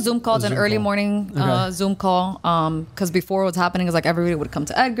phone. It's a Zoom call. It's an Zoom early call. morning Okay. Zoom call. Because before what's happening is like everybody would come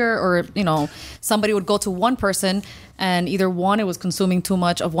to Edgar, or somebody would go to one person, and either one, it was consuming too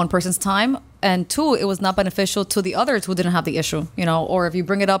much of one person's time, and two, it was not beneficial to the others who didn't have the issue. Or if you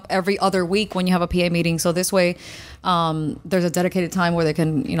bring it up every other week when you have a PA meeting, so this way, there's a dedicated time where they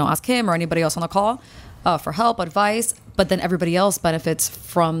can ask him or anybody else on the call for help, advice, but then everybody else benefits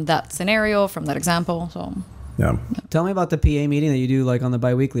from that scenario, from that example. So. Yeah. tell me about the PA meeting that you do like on the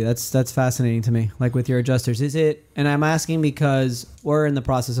biweekly. That's fascinating to me. Like with your adjusters, is it? And I'm asking because we're in the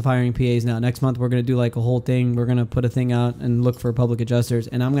process of hiring PAs now. Next month we're going to do like a whole thing. We're going to put a thing out and look for public adjusters.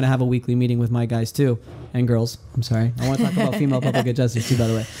 And I'm going to have a weekly meeting with my guys too, and girls. I'm sorry, I want to talk about female public adjusters too, by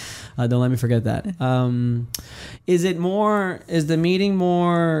the way. Don't let me forget that. Is the meeting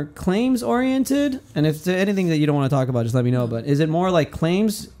more claims oriented? And if there's anything that you don't want to talk about, just let me know. But is it more like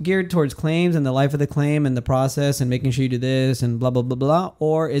claims, geared towards claims and the life of the claim and the process and making sure you do this and blah, blah, blah, blah?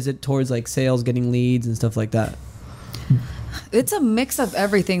 Or is it towards like sales, getting leads and stuff like that? It's a mix of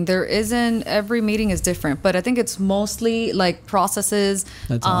everything. Every meeting is different, but I think it's mostly like processes.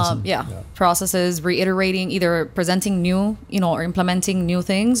 That's awesome. Processes, reiterating, either presenting new, or implementing new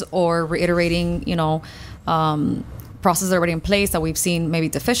things, or reiterating, processes already in place that we've seen maybe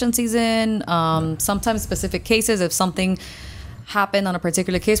deficiencies in. Sometimes specific cases, if something happened on a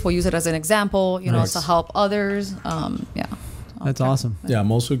particular case, we'll use it as an example, Nice. to help others. That's awesome. Yeah,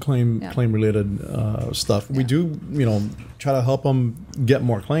 mostly claim related stuff. We do, try to help them get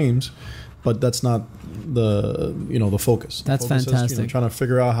more claims, but that's not the the focus. That's the focus is, fantastic. trying to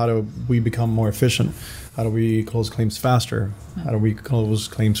figure out how do we become more efficient. How do we close claims faster? How do we close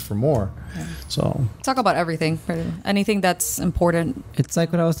claims for more? So Talk about everything, anything that's important. It's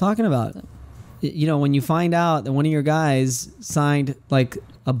like what I was talking about. you know, when you find out that one of your guys signed like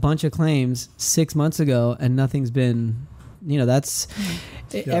a bunch of claims 6 months ago and nothing's been, you know, that's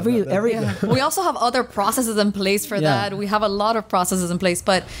every. We also have other processes in place for that. We have a lot of processes in place,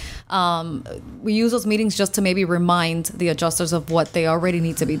 but we use those meetings just to maybe remind the adjusters of what they already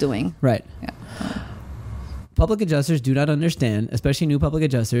need to be doing. Right. Yeah. Public adjusters do not understand, especially new public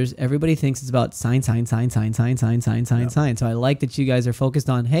adjusters. Everybody thinks it's about sign. So I like that you guys are focused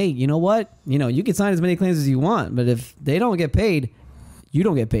on, hey, you know what? You know, you can sign as many claims as you want, but if they don't get paid, you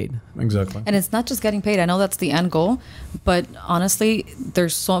don't get paid. Exactly. And it's not just getting paid. I know that's the end goal, but honestly,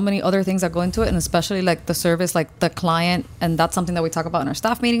 there's so many other things that go into it, and especially like the service, like the client, and that's something that we talk about in our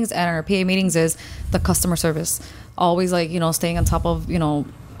staff meetings and our PA meetings is the customer service. Always like, you know, staying on top of, you know,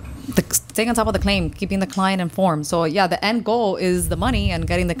 staying on top of the claim, keeping the client informed. So yeah, the end goal is the money and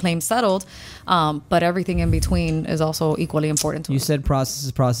getting the claim settled, but everything in between is also equally important to us. You said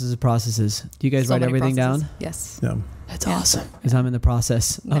processes. Do you guys So write many everything processes. down? Yes. Yeah. That's awesome. Because I'm in the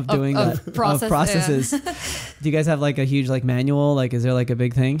process of doing that. Processes. Do you guys have like a huge like manual? Like, is there like a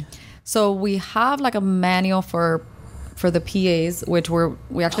big thing? So we have like a manual for the PAs, which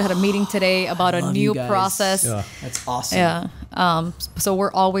we actually had a meeting today about a new process. Yeah. That's awesome. Yeah. So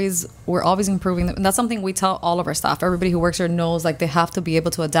we're always improving, and that's something we tell all of our staff. Everybody who works here knows like they have to be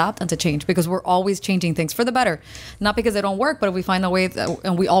able to adapt and to change, because we're always changing things for the better, not because they don't work, but if we find a way,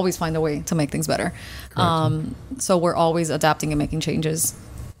 and we always find a way to make things better. So we're always adapting and making changes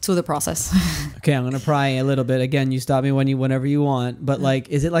to the process. Okay, I'm gonna pry a little bit. Again, you stop me whenever you want. But like,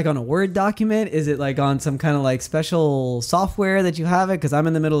 is it like on a Word document? Is it like on some kind of like special software that you have it? Because I'm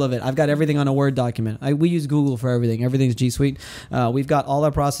in the middle of it. I've got everything on a Word document. We use Google for everything. Everything's G Suite. We've got all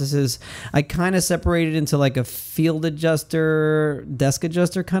our processes. I kind of separated into like a field adjuster, desk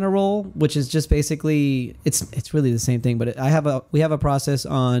adjuster kind of role, which is just basically it's really the same thing. But we have a process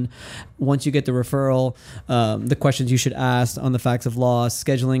on once you get the referral, the questions you should ask on the facts of loss,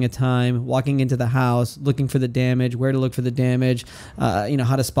 scheduling a time, walking into the house, looking for the damage, where to look for the damage, you know,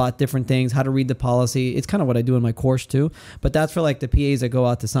 how to spot different things, how to read the policy. It's kind of what I do in my course too, but that's for like the PAs that go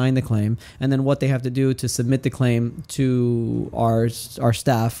out to sign the claim, and then what they have to do to submit the claim to our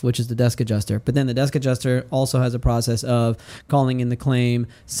staff, which is the desk adjuster. But then the desk adjuster also has a process of calling in the claim,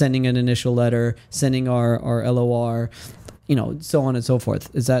 sending an initial letter, sending our LOR, you know, so on and so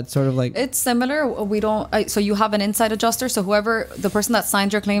forth. Is that sort of like... It's similar. We don't... so you have an inside adjuster. So the person that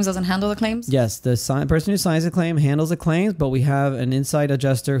signs your claims doesn't handle the claims? Yes, the person who signs the claim handles the claims, but we have an inside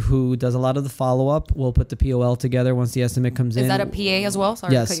adjuster who does a lot of the follow-up. We'll put the POL together once the estimate comes in. Is that a PA as well?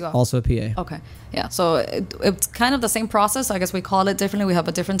 Sorry to cut you off. Also a PA. Okay. Yeah. So it's kind of the same process. I guess we call it differently. We have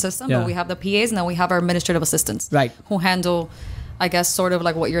a different system, but we have the PAs, and then we have our administrative assistants. Right. Who handle... I guess sort of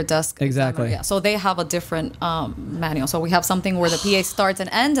like what your desk exactly. Yeah. So they have a different manual. So we have something where the PA starts and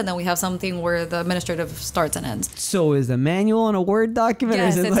ends, and then we have something where the administrative starts and ends. So is the manual in a Word document?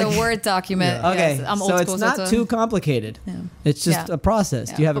 Yes, or is it it's like... a Word document. Yeah. Okay, yes, I'm so old it's school, not too complicated. Yeah. It's just a process.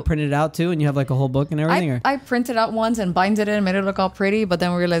 Yeah. Do you have it printed out too, and you have like a whole book and everything? I printed out once and binded it and made it look all pretty, but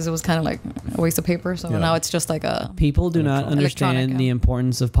then we realized it was kind of like a waste of paper. So now it's just like a... People do not understand the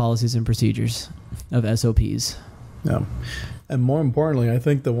importance of policies and procedures, of SOPs. Yeah. And more importantly, I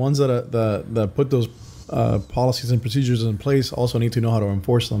think the ones that put those policies and procedures in place also need to know how to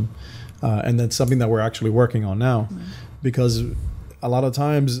enforce them. And that's something that we're actually working on now. Because a lot of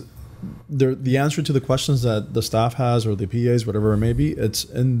times, the answer to the questions that the staff has or the PAs, whatever it may be, it's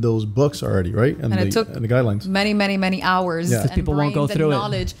in those books already, right? And it took the guidelines. Many hours. Yeah. And people won't go through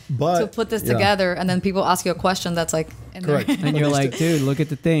knowledge But, to put this together, and then people ask you a question that's like in correct. there. And you're like, dude, look at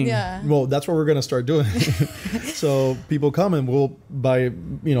the thing. Yeah. Well, that's what we're going to start doing. So people come and we'll,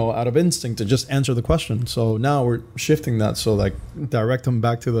 out of instinct, to just answer the question. So now we're shifting that, so like direct them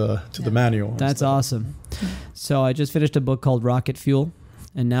back to the manual. That's awesome. So I just finished a book called Rocket Fuel,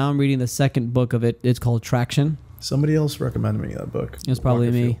 and now I'm reading the second book of it. It's called Traction. Somebody else recommended me that book. It was probably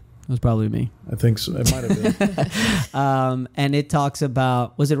Rocket me. Fuel. It was probably me. I think so. It might have been. And it talks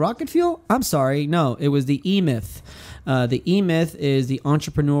about, was it Rocket Fuel? I'm sorry. No, it was the E-Myth. The E-Myth is the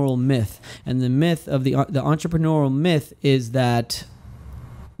entrepreneurial myth. And the myth of the entrepreneurial myth is that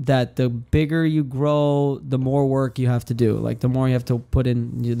the bigger you grow, the more work you have to do. Like the more you have to put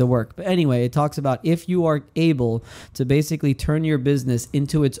in the work. But anyway, it talks about if you are able to basically turn your business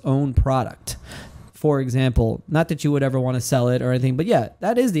into its own product. For example, not that you would ever want to sell it or anything, but yeah,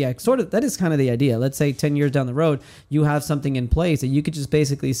 that is kind of the idea. Let's say 10 years down the road, you have something in place that you could just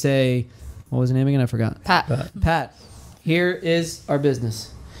basically say, what was the name again? I forgot. Pat, here is our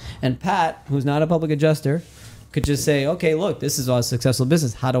business. And Pat, who's not a public adjuster, could just say, okay, look, this is a successful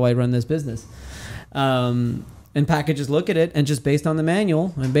business. How do I run this business? And Pat could just look at it and just based on the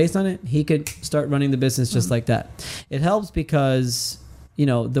manual and based on it, he could start running the business just like that. It helps because, you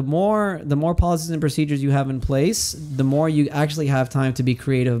know, the more policies and procedures you have in place, the more you actually have time to be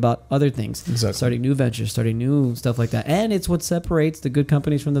creative about other things. Exactly. Starting new ventures, starting new stuff like that. And it's what separates the good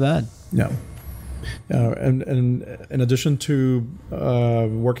companies from the bad. Yeah. And in addition to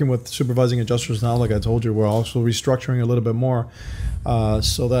working with supervising adjusters now, like I told you, we're also restructuring a little bit more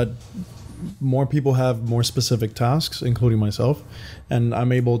so that more people have more specific tasks, including myself, and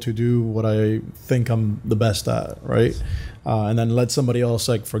I'm able to do what I think I'm the best at, right? And then let somebody else,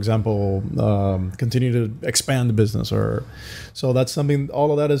 like for example, continue to expand the business, or so that's something.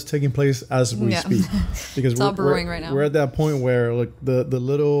 All of that is taking place as we speak, because it's all brewing right now. We're at that point where like the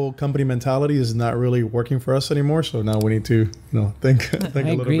little company mentality is not really working for us anymore. So now we need to think I a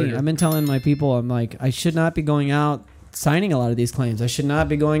little agree. bigger. I've been telling my people, I'm like, I should not be going out signing a lot of these claims. I should not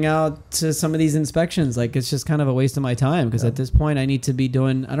be going out to some of these inspections. Like, it's just kind of a waste of my time, because at this point I need to be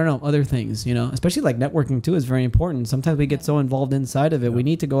doing, I don't know, other things, especially like networking too is very important. Sometimes we get so involved inside of it. We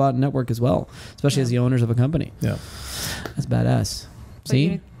need to go out and network as well, especially as the owners of a company. Yeah. That's badass. But you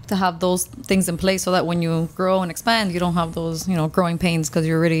need to have those things in place so that when you grow and expand, you don't have those, growing pains, because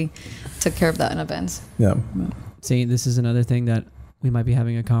you already took care of that in advance. Yeah. See, this is another thing that we might be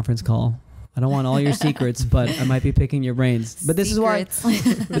having a conference call. I don't want all your secrets, but I might be picking your brains. But this is why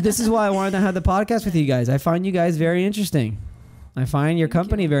I wanted to have the podcast with you guys. I find you guys very interesting. I find your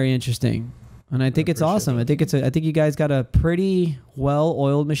company very interesting. And I think it's awesome. I think you guys got a pretty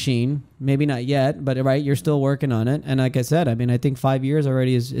well-oiled machine. Maybe not yet, but right, you're still working on it. And like I said, I mean, I think 5 years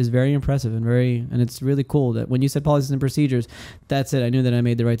already is very impressive and it's really cool that when you said policies and procedures, that's it. I knew that I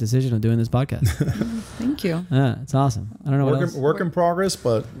made the right decision of doing this podcast. Thank you. It's awesome. I don't know what else. Work in progress,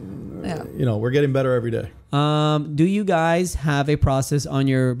 but we're getting better every day. Do you guys have a process on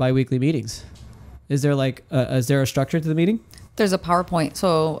your biweekly meetings? Is there is there a structure to the meeting? There's a PowerPoint.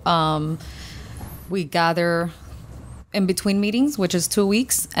 So we gather in between meetings, which is 2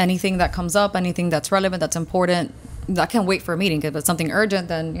 weeks. Anything that comes up, anything that's relevant, that's important, that can wait for a meeting. If it's something urgent,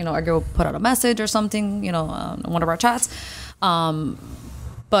 then I go put out a message or something, in one of our chats.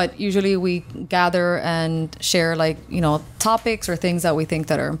 But usually we gather and share topics or things that we think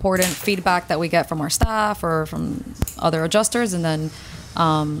that are important, feedback that we get from our staff or from other adjusters, and then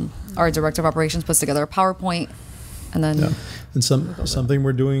our director of operations puts together a PowerPoint, and then. And something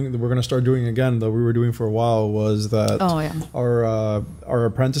we're going to start doing again that we were doing for a while was that our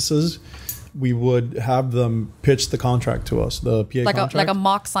apprentices, we would have them pitch the contract to us, the PA contract. Like a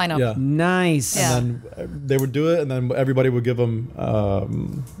mock sign up. Yeah. Nice. Yeah. And then they would do it, and then everybody would give them,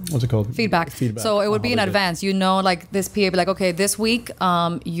 what's it called? Feedback. So it would be in advance. This PA would be like, okay, this week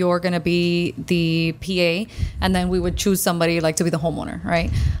you're going to be the PA, and then we would choose somebody to be the homeowner,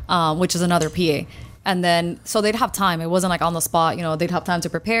 right? Which is another PA. And then, so they'd have time. It wasn't like on the spot, they'd have time to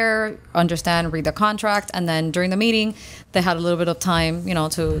prepare, understand, read the contract. And then during the meeting, they had a little bit of time,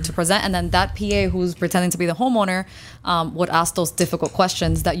 to present. And then that PA who's pretending to be the homeowner would ask those difficult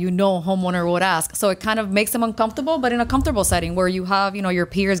questions that homeowner would ask. So it kind of makes them uncomfortable, but in a comfortable setting where you have, your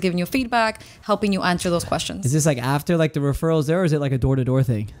peers giving you feedback, helping you answer those questions. Is this after the referrals there, or is it a door-to-door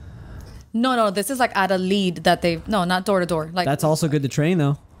thing? No, this is at a lead that not door-to-door. That's also good to train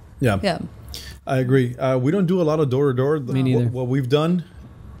though. Yeah. Yeah. I agree. We don't do a lot of door-to-door. Me neither. What we've done,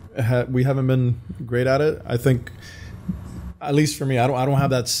 we haven't been great at it. I think, at least for me, I don't have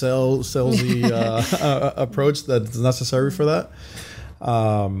that salesy approach that's necessary for that.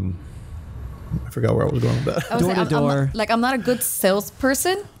 I forgot where I was going with that. Door-to-door. I'm not a good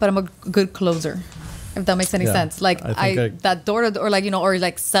salesperson, but I'm a good closer. If that makes any sense. That door-to-door,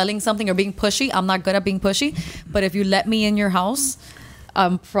 or selling something or being pushy. I'm not good at being pushy, but if you let me in your house,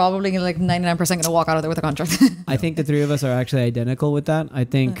 I'm probably 99% going to walk out of there with a contract. I think the three of us are actually identical with that. I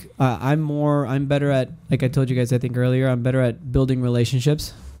think I'm better at, like I told you guys, I think earlier, I'm better at building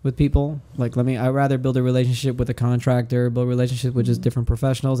relationships with people. I'd rather build a relationship with a contractor, build a relationship with just different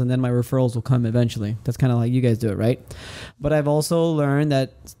professionals, and then my referrals will come eventually. That's kind of like you guys do it, right? But I've also learned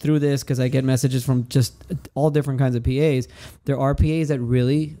that through this, because I get messages from just all different kinds of PAs, there are PAs that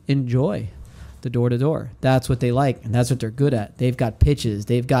really enjoy the door-to-door. That's what they like, and that's what they're good at. They've got pitches,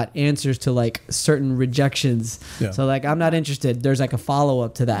 they've got answers to certain rejections. So I'm not interested. There's a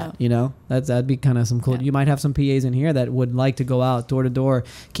follow-up to that. That'd be kind of some cool. You might have some PAs in here that would like to go out door-to-door.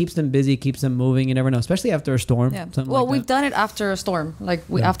 Keeps them busy, keeps them moving. You never know, especially after a storm. We've done it after a storm.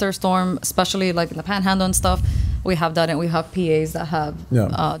 After a storm, especially in the Panhandle and stuff, we have done it. We have PAs that have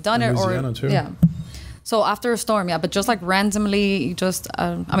done it, or too. So after a storm, yeah, but just like randomly, just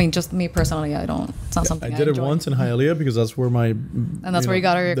just me personally, I don't. It's not something I did it enjoy. once in Hialeah because that's where my that's where you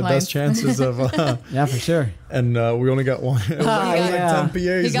got all your the clients. best chances of. Yeah, for sure. And we only got one. It was like, it was yeah. like 10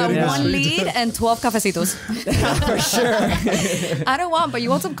 PAs. He got hitting the one street. lead and 12 cafecitos. For sure. I don't want, but you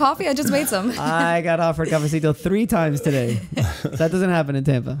want some coffee? I just made some. I got offered cafecito 3 times today. That doesn't happen in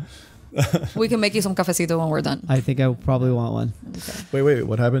Tampa. We can make you some cafecito when we're done. I think I probably want one. Wait.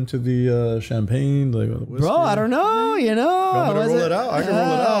 What happened to the champagne? The whiskey? Bro, I don't know. You know, want me to roll it out? I can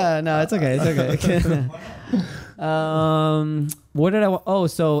roll it out. No, it's okay. It's okay. What did I want? Oh,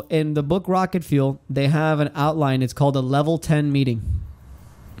 so in the book Rocket Fuel, they have an outline. It's called a level 10 meeting.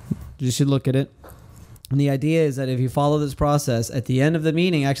 You should look at it. And the idea is that if you follow this process, at the end of the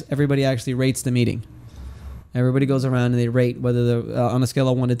meeting, everybody actually rates the meeting. Everybody goes around and they rate whether they're on a scale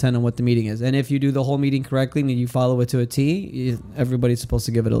of 1 to 10 on what the meeting is. And if you do the whole meeting correctly and you follow it to a T, everybody's supposed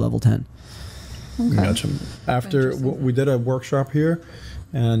to give it a level 10. Okay. Gotcha. After we did a workshop here,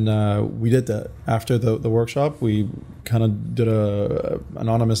 and we did that. After the workshop, we kind of did a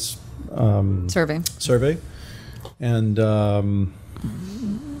anonymous Survey. and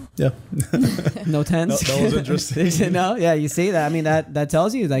yeah. No 10s? That was interesting. No, yeah, you see that. I mean, that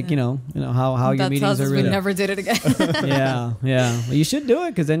tells you, like, you know how your That meetings tells are us really. we never did it again. Yeah. Well, you should do it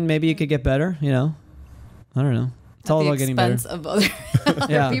because then maybe you could get better. You know, I don't know. It's all about getting better. At the expense of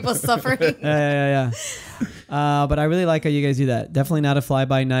other Yeah. people suffering. Yeah. But I really like how you guys do that. Definitely not a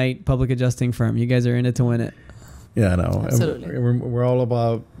fly-by-night public adjusting firm. You guys are in it to win it. Yeah, no. Absolutely. We're all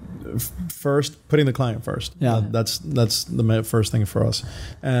about first putting the client first. Yeah. That's the first thing for us.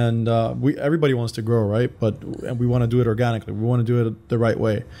 And everybody wants to grow, right? But we want to do it organically. We want to do it the right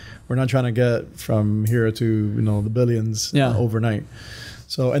way. We're not trying to get from here to the billions overnight.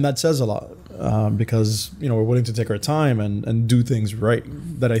 So, and that says a lot because we're willing to take our time and do things right.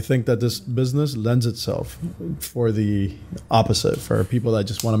 That I think that this business lends itself for the opposite, for people that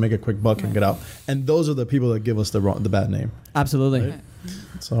just want to make a quick buck and get out. And those are the people that give us the bad name. Absolutely. Right?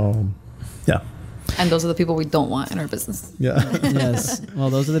 So, yeah. And those are the people we don't want in our business. Yeah. Yes. Well,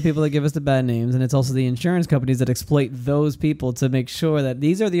 those are the people that give us the bad names, and it's also the insurance companies that exploit those people to make sure that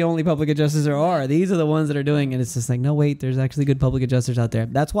these are the only public adjusters there are. These are the ones that are doing, and it's just like, no, wait, there's actually good public adjusters out there.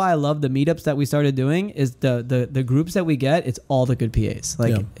 That's why I love the meetups that we started doing. Is the groups that we get? It's all the good PAs.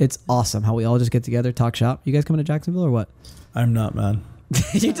 It's awesome how we all just get together, talk shop. You guys coming to Jacksonville or what? I'm not, man.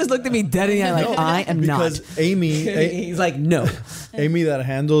 You just looked at me dead in the eye like, I am not. Because Amy, He's like, no. Amy that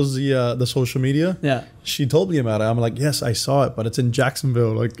handles the social media. Yeah. She told me about it. I'm like, yes, I saw it, but it's in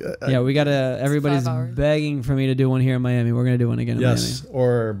Jacksonville. Like, Yeah, we got to, everybody's 5 hours. begging for me to do one here in Miami. We're going to do one again in yes,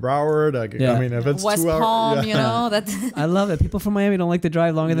 or Broward. Yeah. I mean, if it's West 2 hours, Palm, yeah. that's Miami. I love it. People from Miami don't like to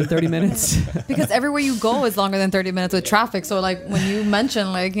drive longer than 30 minutes. because everywhere you go is longer than 30 minutes with traffic. So like when you mention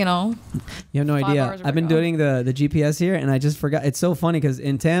You have no 5 idea. hours I've been workout. doing the GPS here, and I just forgot. It's so funny because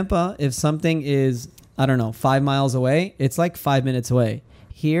in Tampa, if something is, I don't know, 5 miles away, it's like 5 minutes away.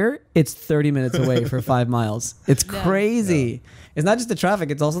 Here, it's 30 minutes away for 5 miles. It's Yeah. crazy. It's not just the traffic;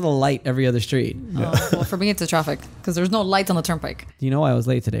 it's also the light every other street. well, for me it's the traffic because there's no lights on the turnpike. You know why I was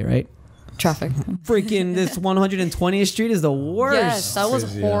late today, right? Traffic. Freaking this 120th Street is the worst. Yes, that was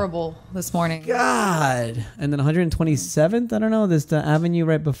Crazy, yeah. horrible this morning. God. And then 127th, I don't know, there's the avenue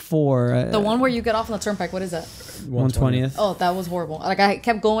right before. The one where you get off on the turnpike, what is that? 120th. Oh, that was horrible. Like I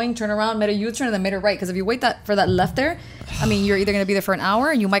kept going, turn around, made a U-turn, and then made a right. Because if you wait for that left there, I mean, you're either going to be there for an hour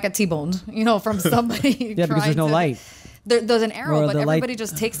and you might get T-boned, from somebody. Yeah, because there's no light. There's an arrow, Or but the light- everybody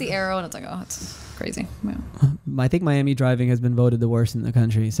just takes the arrow and it's like, oh, it's crazy. Yeah. I think Miami driving has been voted the worst in the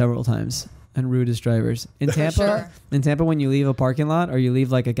country several times. And rudest drivers. Sure. In Tampa, when you leave a parking lot or you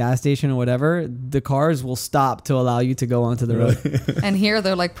leave like a gas station or whatever, the cars will stop to allow you to go onto the road. And here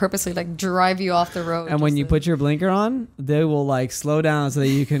they're like purposely like drive you off the road. And when just you to- put your blinker on, they will like slow down so that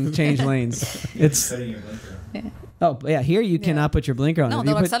you can change lanes. It's Setting your blinker. oh yeah, here you cannot put your blinker on. no, If you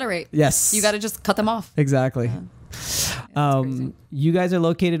they'll put- accelerate. Yes, You got to just cut them off. exactly. crazy. You guys are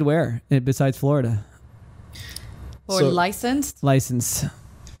located where besides Florida? Or So- licensed. Licensed.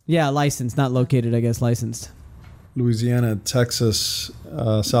 Yeah, licensed, not located. I guess licensed. Louisiana, Texas,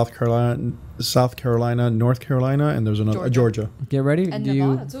 South Carolina, North Carolina, and there's another Georgia. Georgia. Get ready. And Do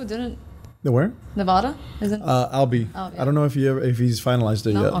Nevada you? too, didn't The where? Nevada? Isn't Albee. Oh, yeah. I don't know if he's finalized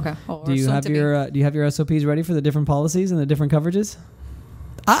it no? yet. Okay. Well, Do we're you soon have to be. your Do you have your SOPs ready for the different policies and the different coverages?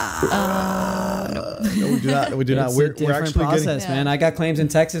 No, we do not. We do not. It's a We're different actually process, Yeah. man. I got claims in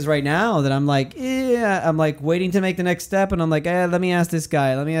Texas right now that I'm like, I'm like waiting to make the next step, and I'm like, let me ask this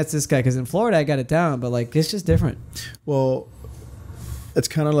guy, because in Florida I got it down, but like it's just different. Well, it's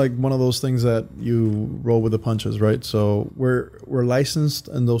kind of like one of those things that you roll with the punches, right? So we're licensed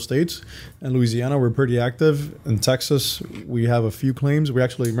in those states. In Louisiana, we're pretty active. In Texas, we have a few claims. We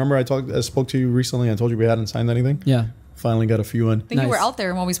actually, remember I spoke to you recently. I told you we hadn't signed anything. Yeah. Finally got a few in. I think you were out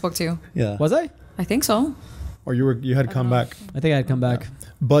there when we spoke to you. Yeah. Was I? I think so. Or you had come back. I think I'd come back.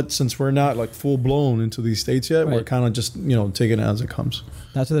 But since we're not like full blown into these states yet, we're Right. kind of just taking it as it comes.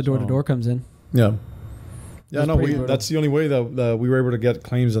 That's where the door-to-door comes in. Yeah. Yeah, That's no, pretty brutal. that's the only way that we were able to get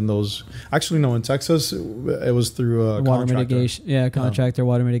claims in those. Actually, no, in Texas, it was through a Water contractor. mitigation. Yeah, contractor,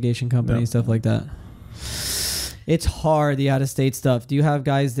 water mitigation company, Yeah. stuff like that. It's hard, the out-of-state stuff. Do you have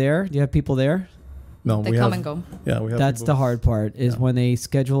guys there? Do you have people there? No, They we come have, and go. Yeah, we have. That's people. the hard part, is Yeah. when they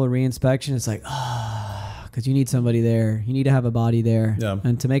schedule a reinspection, it's like, because you need somebody there. You need to have a body there. Yeah.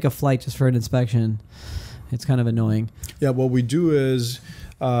 And to make a flight just for an inspection, it's kind of annoying. Yeah, what we do is,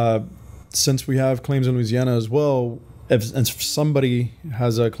 since we have claims in Louisiana as well, if somebody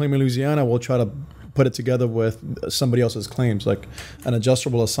has a claim in Louisiana, we'll try to put it together with somebody else's claims. Like an adjuster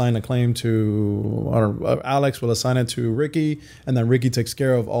will assign a claim to, Alex will assign it to Ricky, and then Ricky takes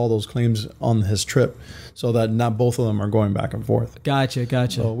care of all those claims on his trip, so that not both of them are going back and forth. Gotcha.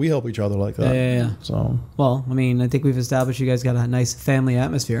 So we help each other like that. Yeah. So Well, I mean, I think we've established you guys got a nice family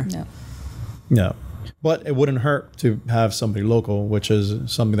atmosphere. Yeah. yeah, but it wouldn't hurt to have somebody local, which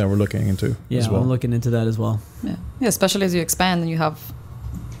is something that we're looking into Yeah, as well. I'm looking into that as well. Yeah. Yeah. Especially as you expand and you have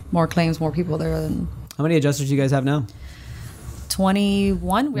more claims, more people there. Than How many adjusters do you guys have now?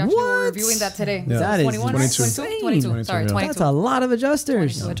 21. We actually were What? reviewing that today. Yeah. That is 21, 22. right? 22. 22, Sorry, yeah. 22. That's a lot of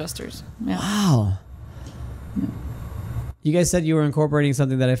adjusters. 22 adjusters. Yeah. Wow. You guys said you were incorporating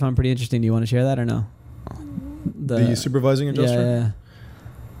something that I found pretty interesting. Do you want to share that or no? The supervising adjuster. Yeah.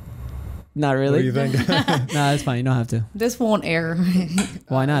 Not What really. do you think? No, that's fine. You don't have to. This won't air.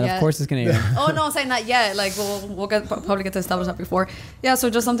 Why not? Yeah. Of course it's going to air. Oh no, I'm saying not yet. Like we'll probably get to establish that before. Yeah, so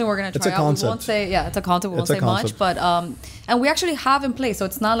just something we're gonna try It's a out. We won't concept. say it's a concept. We won't It's a say much, concept. but and we actually have in place. So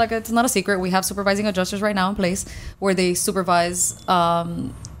it's not a secret. We have supervising adjusters right now in place where they supervise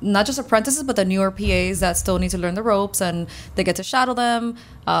not just apprentices, but the newer PAs that still need to learn the ropes, and they get to shadow them,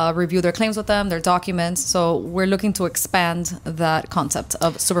 review their claims with them, their documents. So we're looking to expand that concept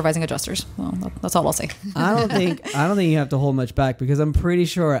of supervising adjusters. Well, that's all I'll say. I don't think you have to hold much back, because I'm pretty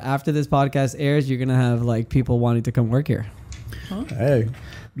sure after this podcast airs, you're going to have like people wanting to come work here. Hey,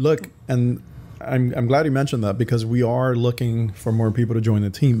 look, and I'm glad you mentioned that, because we are looking for more people to join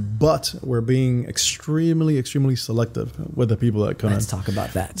the team, but we're being extremely selective with the people that come Let's in. talk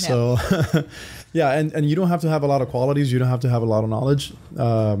about that. So, yeah, and you don't have to have a lot of qualities. You don't have to have a lot of knowledge.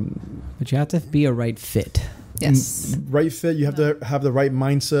 But you have to be a right fit. Yes. Right fit. You have to have the right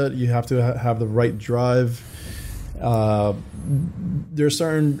mindset. You have to have the right drive. There's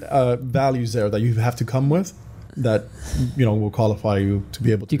certain values there that you have to come with that will qualify you to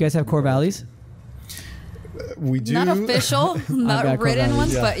be able to. Do you guys have core values? We do. Not official, got not core written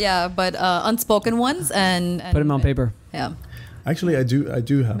values, ones, but unspoken ones, and Put them on paper. Yeah. Actually, I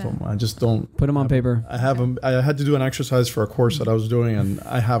do have them. I just don't Put them on paper. I have them. I had to do an exercise for a course that I was doing, and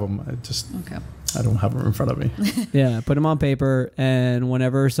I have them. Okay. I don't have them in front of me. Yeah, put them on paper, and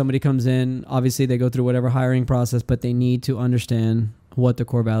whenever somebody comes in, obviously they go through whatever hiring process, but they need to understand what the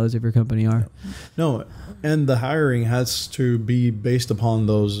core values of your company are. No, and the hiring has to be based upon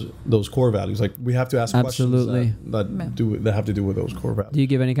those core values. Like we have to ask Absolutely. questions that have to do with those core values. Do you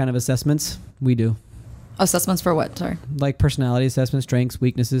give any kind of assessments? We do. Assessments for what? Sorry. Like personality assessments, strengths,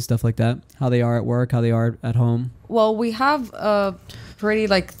 weaknesses, stuff like that. How they are at work, how they are at home. Well, we have a pretty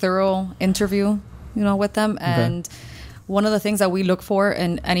thorough interview, with them, and one of the things that we look for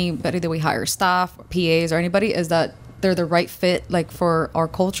in anybody that we hire, staff, PAs, or anybody, is that they're the right fit, for our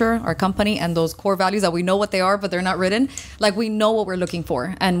culture, our company, and those core values that we know what they are, but they're not written. We know what we're looking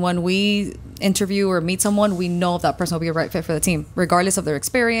for, and when we interview or meet someone, we know if that person will be a right fit for the team, regardless of their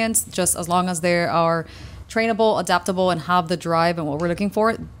experience. Just as long as they are trainable, adaptable, and have the drive and what we're looking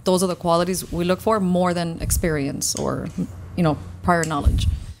for, those are the qualities we look for more than experience or prior knowledge.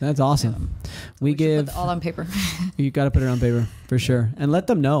 That's awesome. We should give put it all on paper. You got to put it on paper for sure, and let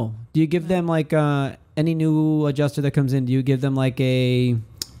them know. Do you give them any new adjuster that comes in? Do you give them a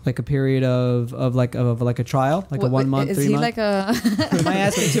period of a trial, a 1 month, Is 3 he month? Am I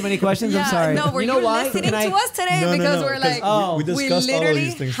asking too many questions? I'm sorry. No, were you listening to us today? No, because no, we're 'cause we we discussed all of literally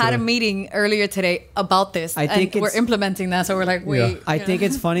these things had a today. meeting earlier today about this. I think and we're it's- implementing that. So we're wait. Yeah. I think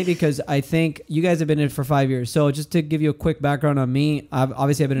it's funny because I think you guys have been in it for 5 years. So just to give you a quick background on me, I've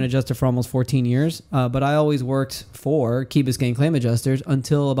been an adjuster for almost 14 years, but I always worked for Key Biscayne Claim Adjusters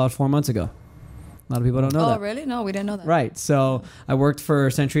until about 4 months ago. A lot of people don't know Oh, that. really? No, we didn't know that. Right. So I worked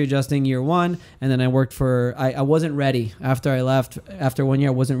for Century Adjusting year 1, and then I worked for, I wasn't ready after I left. After 1 year,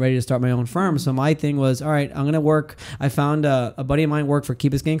 I wasn't ready to start my own firm. So my thing was, all right, I'm going to work. I found a buddy of mine worked for Key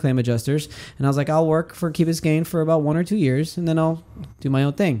Biscayne Claim Adjusters, and I was like, I'll work for Key Biscayne for about 1 or 2 years, and then I'll do my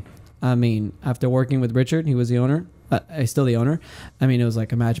own thing. I mean, after working with Richard, he was the owner. Still the owner. I mean, it was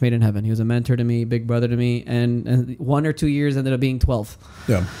like a match made in heaven. He was a mentor to me, big brother to me, and 1 or 2 years ended up being 12.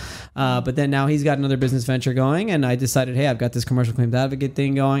 Yeah. But then now he's got another business venture going, and I decided, hey, I've got this commercial claims advocate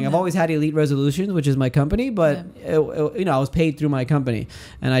thing going. I've always had Elite Resolutions, which is my company, but I was paid through my company.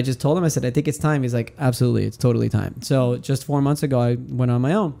 And I just told him, I said, I think it's time. He's like, absolutely, it's totally time. So just 4 months ago, I went on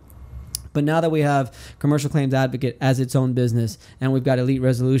my own. But now that we have Commercial Claims Advocate as its own business, and we've got Elite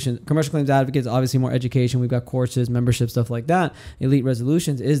Resolutions, Commercial Claims Advocate is obviously more education. We've got courses, membership, stuff like that. Elite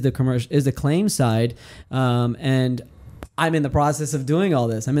Resolutions is the claim side, and I'm in the process of doing all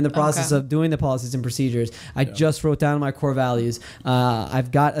this. I'm in the process of doing the policies and procedures. I just wrote down my core values.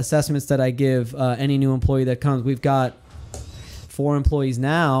 I've got assessments that I give any new employee that comes. We've got 4 employees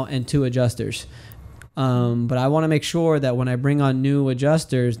now and 2 adjusters. But I want to make sure that when I bring on new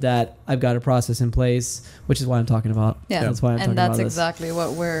adjusters that I've got a process in place, which is why I'm talking about. Yeah, that's why I'm talking and that's about this. exactly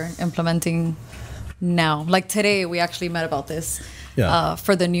what we're implementing now. Like today, we actually met about this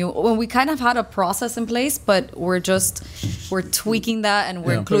for the new. When we kind of had a process in place, but we're tweaking that, and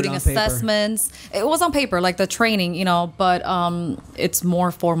we're including assessments. It was on paper, like the training, but it's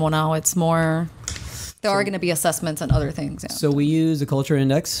more formal now. It's more. There are going to be assessments and other things. Yeah. So we use a culture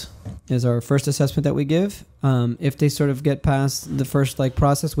index is our first assessment that we give. If they sort of get past the first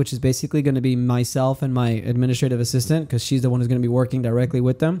process, which is basically going to be myself and my administrative assistant, because she's the one who's going to be working directly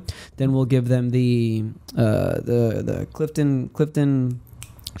with them, then we'll give them the Clifton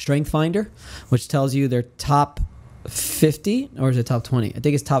Strength Finder, which tells you their top 50, or is it top 20? I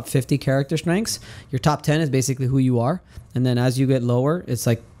think it's top 50 character strengths. Your top 10 is basically who you are, and then as you get lower, it's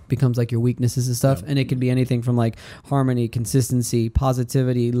becomes your weaknesses and stuff, and it can be anything from harmony, consistency,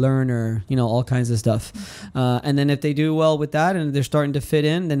 positivity, learner, all kinds of stuff. And then if they do well with that and they're starting to fit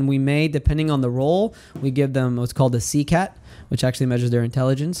in, then we may, depending on the role, we give them what's called a CCAT, which actually measures their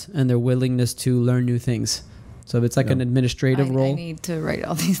intelligence and their willingness to learn new things. So if it's an administrative role. I need to write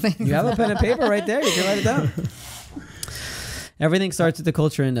all these things. You have a pen and paper right there. You can write it down. Everything starts with the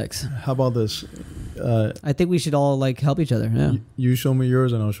culture index. How about this? I think we should all help each other. Yeah. You show me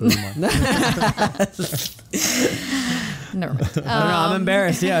yours and I'll show you mine. Never mind. I don't know. I'm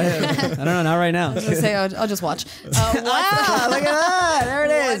embarrassed. Yeah. I don't know. Not right now. I was gonna say I'll just watch. Wow! Look at that. There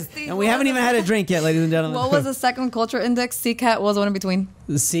it is. And we haven't even had a drink yet, ladies and gentlemen. What was the second culture index? CCAT was one in between.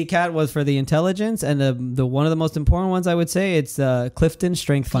 The CCAT was for the intelligence, and the one of the most important ones I would say it's Clifton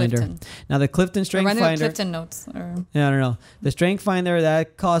Strength Finder. Clifton. Now the Clifton Strength Finder. Clifton notes. Yeah, I don't know. The Strength Finder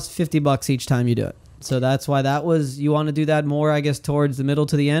that costs $50 each time you do it. So that's why you want to do that more, I guess, towards the middle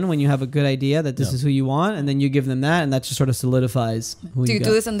to the end when you have a good idea that this is who you want, and then you give them that, and that just sort of solidifies who do you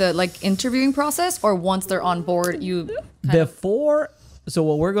do this in the interviewing process, or once they're on board, before? So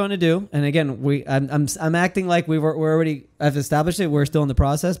what we're going to do, and again, I'm acting like I've established it. We're still in the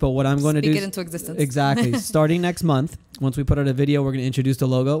process, but what I'm going to do speak it into existence. Exactly. Starting next month, once we put out a video, we're going to introduce the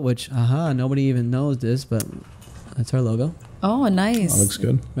logo, which nobody even knows this, but that's our logo. Oh, nice. That looks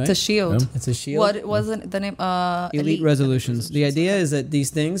good. Right? It's a shield. Yeah. It's a shield. What wasn't the name? Elite Resolutions. The idea is that these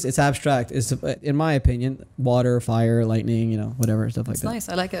things, it's abstract. It's, in my opinion, water, fire, lightning, whatever, stuff like that. Nice.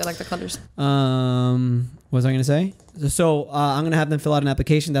 I like it. I like the colors. What was I going to say? So I'm going to have them fill out an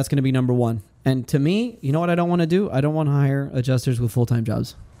application. That's going to be number 1. And to me, you know what I don't want to do? I don't want to hire adjusters with full-time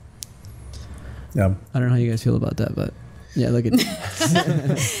jobs. Yeah. I don't know how you guys feel about that, but yeah, look at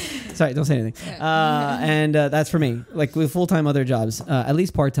Sorry, don't say anything. And that's for me, with full-time other jobs, at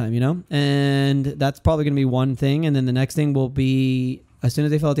least part-time, and that's probably going to be one thing. And then the next thing will be, as soon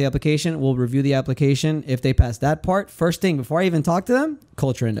as they fill out the application, we'll review the application. If they pass that part, first thing, before I even talk to them,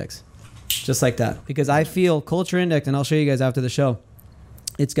 culture index. Just like that. Because I feel culture index, and I'll show you guys after the show,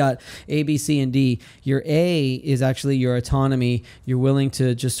 it's got A, B, C, and D. Your A is actually your autonomy. You're willing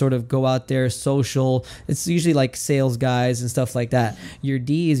to just sort of go out there, social. It's usually sales guys and stuff like that. Your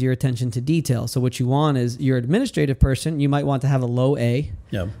D is your attention to detail. So what you want is your administrative person, you might want to have a low A,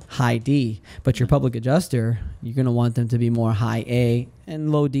 high D. But your public adjuster, you're going to want them to be more high A,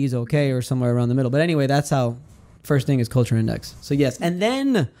 and low D is okay, or somewhere around the middle. But anyway, that's how first thing is culture index. So yes, and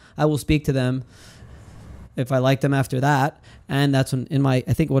then I will speak to them if I like them after that. And that's when I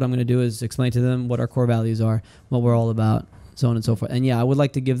think what I'm going to do is explain to them what our core values are, what we're all about, so on and so forth. And yeah, I would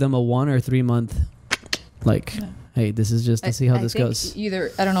like to give them a 1 or 3 month hey, this is just to see how this think goes.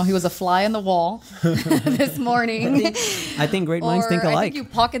 Either I don't know, he was a fly on the wall this morning. I think great minds think I alike. think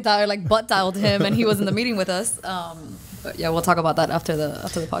you pocket dialed, like butt dialed him, and he was in the meeting with us. But yeah, we'll talk about that after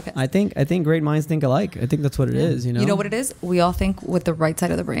the podcast. I think great minds think alike. I think that's what it is. You know. You know what it is? We all think with the right side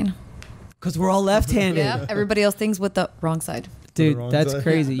of the brain. Because we're all left-handed. Yeah. Everybody else thinks with the wrong side. Dude, wrong that's side.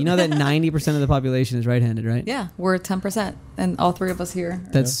 crazy. You know that 90% of the population is right-handed, right? Yeah, we're 10%, and all three of us here. are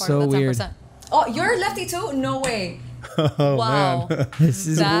That's part so of that weird. 10%. Oh, you're a lefty too? No way. Oh, Wow. man. This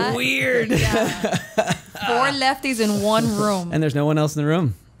is That- weird. Yeah. 4 lefties in one room. And there's no one else in the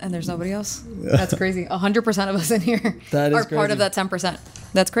room. And there's nobody else. That's crazy. 100% of us in here That is are part crazy. of that 10%.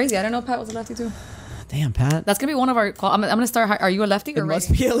 That's crazy. I didn't know Pat was a lefty too. Damn, Pat. That's gonna be one of our. I'm gonna start. Are you a lefty or must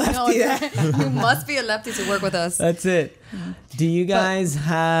righty? be a lefty. No, you must be a lefty to work with us. That's it. Do you guys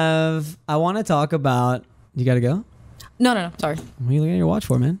have... I want to talk about... You got to go? No. Sorry. What are you looking at your watch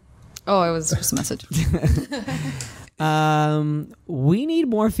for, man? Oh, it was just a message. We need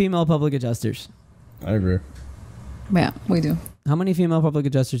more female public adjusters. I agree. Yeah, we do. How many female public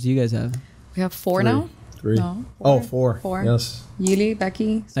adjusters do you guys have? We have 4 Three. now. 3. No, Oh, 4. 4. Yes. Yili,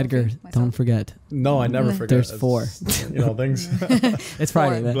 Becky, Sophie, Edgar, myself. don't forget. No, I never forget. There's It's- 4. You know, things It's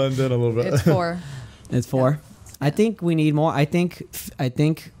Friday, man. blend in a little bit. It's 4. It's 4. I think we need more. I think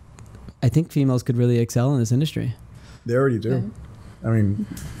females could really excel in this industry. They already do. I mean,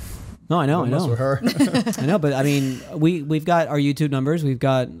 No, I know, I don't mess know. with her. I know, but I mean, we've got our YouTube numbers, we've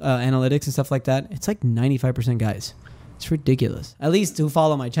got analytics and stuff like that. It's like 95% guys. It's ridiculous. At least who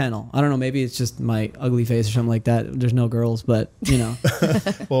follow my channel. I don't know. Maybe it's just my ugly face or something like that. There's no girls, but you know,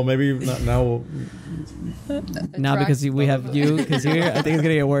 Well, maybe not now. now because we have you, because here, I think it's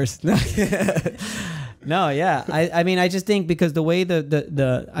gonna get worse. No, yeah. I mean, I just think because the way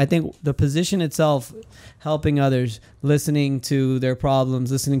I think the position itself, helping others, listening to their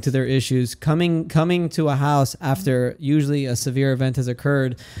problems, listening to their issues, coming to a house after usually a severe event has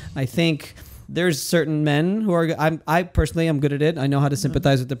occurred, I think there's certain men who are, I personally am good at it. I know how to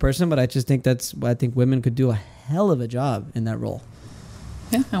sympathize with the person, but I just think I think women could do a hell of a job in that role.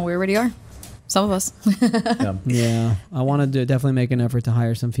 Yeah, and we already are. Some of us. Yeah. Yeah, I want to definitely make an effort to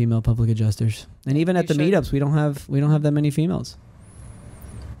hire some female public adjusters. And even at the You should. meetups, we don't have that many females.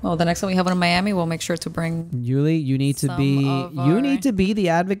 Well, the next time we have one in Miami, we'll make sure to bring Yuli, you need to Some be of you our- need to be the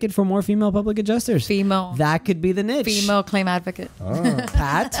advocate for more female public adjusters. female That could be the niche. claim advocate. Ah,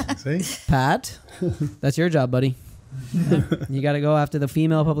 Pat, see? Pat, that's your job, buddy. You got to go after the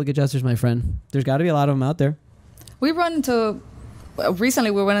female public adjusters, my friend. There's got to be a lot of them out there. We run into recently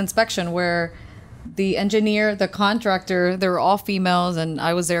we went on inspection where the engineer, the contractor, they were all females, and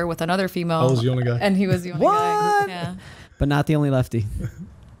I was there with another female. I was the only guy. and he was the only guy. What? Yeah. But not the only lefty.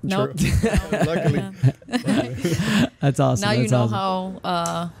 Nope. Luckily. That's awesome. Now you That's know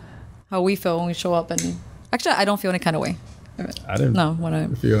awesome. how we feel when we show up, and actually I don't feel any kind of way. I didn't No, when I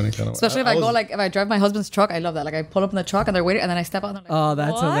feel any kind of especially if I go like if I drive my husband's truck, I love that. Like I pull up in the truck and they're waiting, and then I step out and they're like, Oh,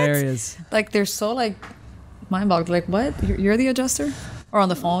 that's "What?" hilarious. Like they're so like mind bogged. Like what? You're the adjuster? Or on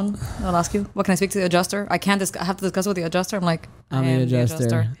the phone, they'll ask you, "What can I speak to the adjuster?" I can't. I have to discuss with the adjuster. I'm like, I'm I am the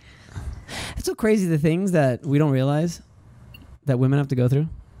adjuster. It's so crazy the things that we don't realize that women have to go through.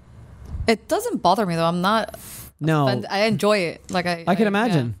 It doesn't bother me though. I'm not. No. offended. I enjoy it. Like I can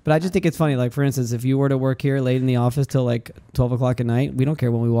imagine, but I just think it's funny. Like for instance, if you were to work here late in the office till like 12 o'clock at night, we don't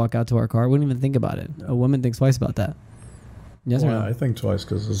care when we walk out to our car. We wouldn't even think about it. A woman thinks twice about that. Yes Well, or no? I think twice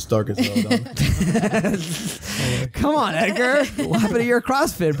because it's dark as hell down. Come on, Edgar. What happened to your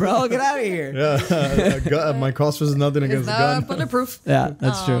CrossFit, bro? Get out of here. Yeah, my CrossFit is nothing It's against the not gun. bulletproof. Yeah,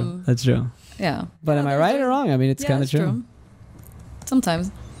 that's true. That's true. Yeah. But am I right or wrong? I mean, it's Yeah, kind of it's true.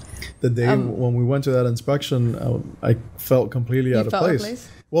 Sometimes. The day when we went to that inspection, I felt completely out of felt out of place. place?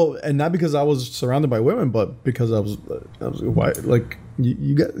 Well, and not because I was surrounded by women, but because I was why, like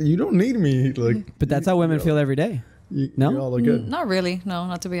you don't need me. Like, But that's how women feel every day. No? you all look good. Not really. No,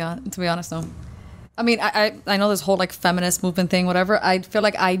 not to be honest. No. I mean, I know this whole like feminist movement thing, whatever. I feel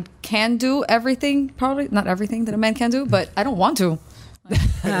like I can do everything, probably not everything that a man can do, but I don't want to.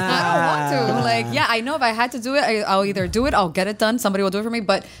 I don't want to. Like, yeah, I know if I had to do it, I'll either do it, I'll get it done. Somebody will do it for me,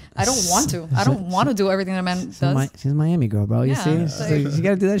 but I don't want to. I don't want to do everything that a man does. She's a Miami girl, bro. You Yeah, see? it's She's like, you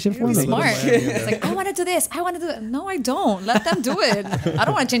got to do that shit for me. Smart. Miami, It's like, I want to do this. I want to do it. No, I don't. Let them do it. I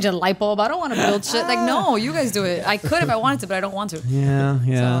don't want to change a light bulb. I don't want to build shit. Like, no, you guys do it. I could if I wanted to, but I don't want to. Yeah.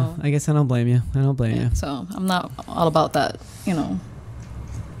 So- I guess I don't blame you. I don't blame you. So I'm not all about that,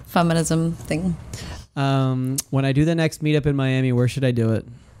 feminism thing. When I do the next meetup in Miami, where should I do it?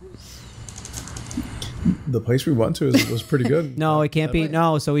 The place we went to was pretty good. No, it can't be.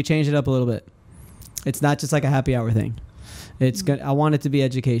 No, so we changed it up a little bit. It's not just like a happy hour thing. It's good. I want it to be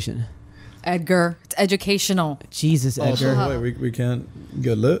education. Edgar, it's educational. Jesus, Oh, Edgar. so wait, we can't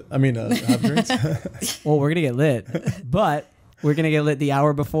get lit? I mean, have drinks? Well, we're gonna get lit, but we're gonna get lit the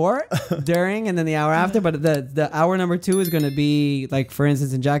hour before, during, and then the hour after. But the hour number 2 is gonna be like, for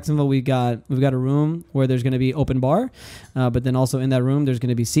instance, in Jacksonville, we've got a room where there's gonna be open bar, but then also in that room there's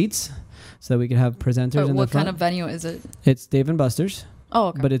gonna be seats, so that we can have presenters. In What the front. kind of venue is it? It's Dave and Buster's. Oh,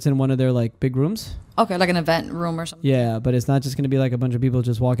 okay. But it's in one of their like big rooms. Okay, like an event room or something. Yeah, but it's not just going to be like a bunch of people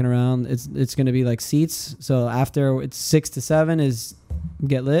just walking around. It's going to be like seats. So after it's 6 to 7 is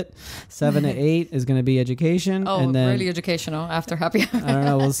get lit. 7 to 8 is going to be education. Oh, and then, really educational after happy hour. I don't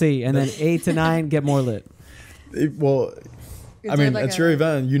know. We'll see. And then 8 to 9 get more lit. Well, I mean, it's your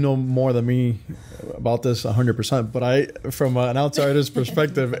event. You know more than me about this 100%. But from an outsider's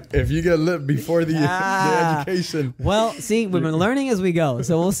perspective, if you get lit before the education, Well, see, we've been learning as we go.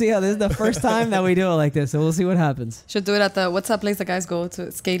 So we'll see how this is the first time that we do it like this. So we'll see what happens. Should do it at what's that place the guys go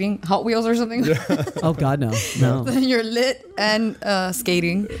to? Skating? Hot Wheels or something? Oh, God, no. No. You're lit and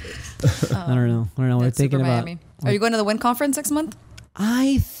skating. I don't know. We're At thinking Super about. Miami. Are you going to the Win Conference next month?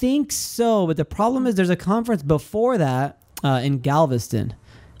 I think so, but the problem is there's a conference before that in Galveston.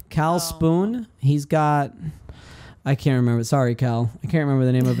 Cal Spoon, he's got, I can't remember. Sorry, Cal. I can't remember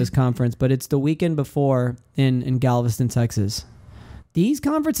the name of his conference, but it's the weekend before in Galveston, Texas. These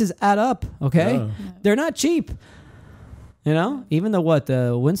conferences add up, okay? Yeah. They're not cheap. You know, even though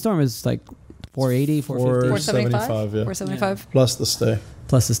the Windstorm is like 480, 450 475, yeah. 475. Plus the stay.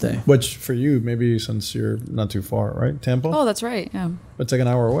 plus the stay. Which for you, maybe since you're not too far, right? Tampa? Oh, that's right. Yeah. It's like an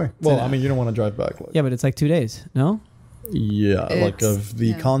hour away. Well, an I mean, you don't want to drive back. Like, Yeah, but it's like 2 days, no? Yeah, like It's- of the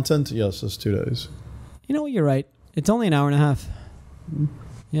yeah. content, yes, it's 2 days. You know what? You're right. It's only an hour and a half.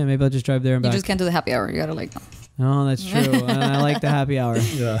 Yeah, maybe I'll just drive there and You back. just can't do the happy hour. You gotta like, Oh, that's true. And I like the happy hour.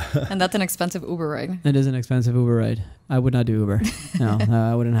 Yeah. and that's an expensive Uber ride. It is an expensive Uber ride. I would not do Uber. No,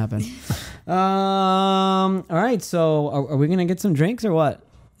 that wouldn't happen. All right. So are we going to get some drinks or what?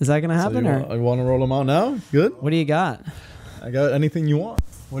 Is that going to happen? I want to roll them out now. Good. What do you got? I got anything you want.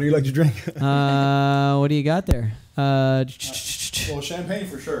 What do you like to drink? What do you got there? Well, champagne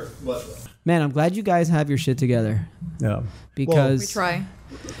for sure. But Man, I'm glad you guys have your shit together yeah, because We try.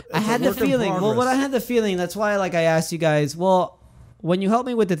 I had the work in feeling. Well, what I had the feeling. That's why, like, I asked you guys. Well, when you helped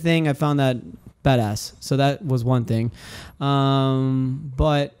me with the thing, I found that badass. So that was one thing.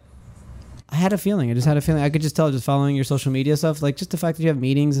 But I had a feeling. I just had a feeling. I could just tell, just following your social media stuff, like just the fact that you have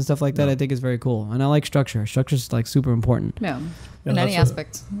meetings and stuff like that. I think is very cool, and I like structure. Structure is like super important Yeah. Yeah, In any that's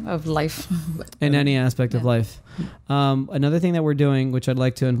aspect of life. in any aspect of Yeah. life. Another thing that we're doing, which I'd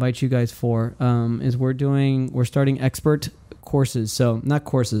like to invite you guys for, is we're starting expert courses. So not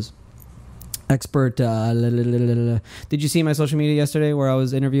courses. Expert. Did you see my social media yesterday where I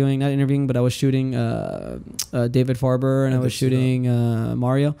was not interviewing, but I was shooting David Farber and I was shooting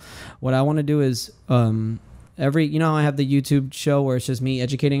Mario? What I want to do is how I have the YouTube show where it's just me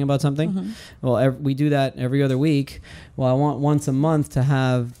educating about something. Well, we do that every other week. Well, I want once a month to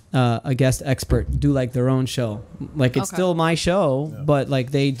have a guest expert do like their own show. Like it's Okay. still my show, but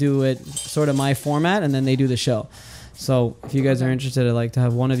like they do it sort of my format and then they do the show. So if you guys are interested, I'd like to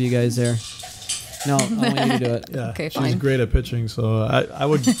have one of you guys there. No, I want you to do it. yeah. Okay, She's fine. great at pitching, so I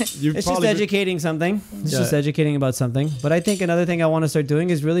would. You It's just probably educating something. It's Yeah. just educating about something. But I think another thing I want to start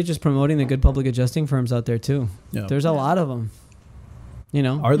doing is really just promoting the good public adjusting firms out there too. Yeah. There's a lot of them. You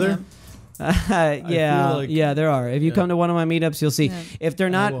know? Are there? Yeah, like- yeah, there are. If you Yeah. come to one of my meetups, you'll see. Yeah. If they're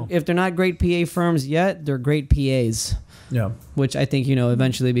will. not great PA firms yet, they're great PAs, Yeah. which I think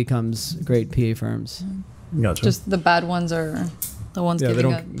eventually becomes great PA firms. Gotcha. Just the bad ones are the ones yeah, they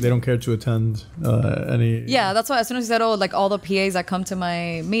giving don't. They don't care to attend any. Yeah, that's why as soon as you said, like all the PAs that come to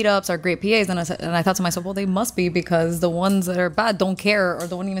my meetups are great PAs, and I thought to myself, well, they must be because the ones that are bad don't care or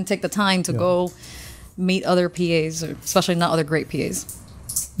don't even take the time to go meet other PAs, or especially not other great PAs.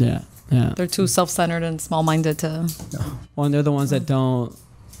 Yeah, yeah. They're too self-centered and small-minded to. Well, and they're the ones that don't.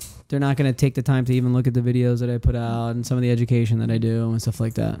 They're not going to take the time to even look at the videos that I put out and some of the education that I do and stuff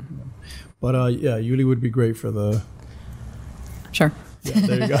like that. But yeah, Yuli would be great for the. Sure. Yeah,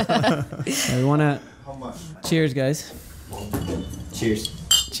 there you go. So we want to. How much? Cheers, guys. Cheers.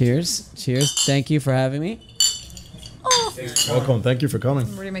 Cheers. Cheers. Thank you for having me. Welcome. Thank you for coming.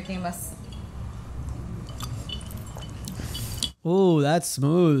 I'm already making a mess. Ooh, that's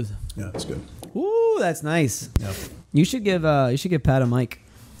smooth. Yeah, it's good. Ooh, that's nice. Yeah. You should give Pat a mic.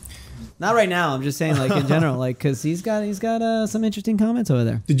 Not right now. I'm just saying, like in general, like because he's got some interesting comments over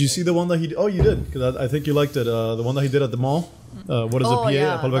there. Did you see the one that he? Oh, you did, because I think you liked it. The one that he did at the mall. What is Oh, it? PA,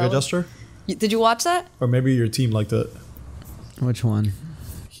 yeah, a public that was- adjuster, Did you watch that? or maybe your team liked it. Which one?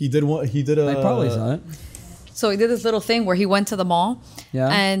 He did one. He did a. I probably saw it. So he did this little thing where he went to the mall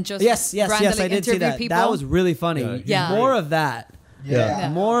and just yes, randomly I did see interviewed that. people. That was really funny. Yeah. More of that. Yeah.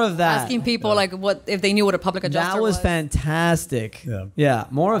 More of that. asking people like what if they knew what a public adjuster That was fantastic. Yeah. Yeah,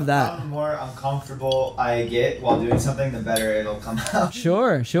 more of that. The more uncomfortable I get while doing something, the better it'll come out.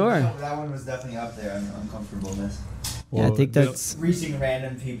 Sure. That one was definitely up there on uncomfortableness. Yeah, I think that's Reaching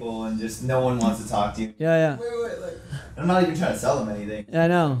random people and just no one wants to talk to you. yeah. Wait, like, I'm not even trying to sell them anything. I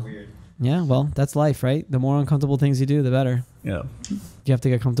know. Weird. Yeah, well, that's life, right? The more uncomfortable things you do, the better. Yeah. You have to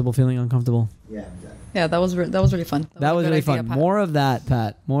get comfortable feeling uncomfortable. Yeah, exactly. Yeah, that was really fun. That was a good really idea, fun. Pat. More of that,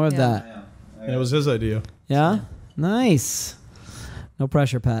 Pat. More of Yeah. that. And it was his idea. Yeah? Nice. No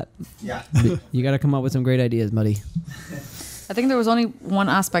pressure, Pat. Yeah. You got to come up with some great ideas, buddy. I think there was only one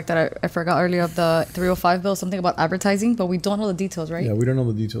aspect that I forgot earlier of the 305 bill, something about advertising, but we don't know the details, right? Yeah, we don't know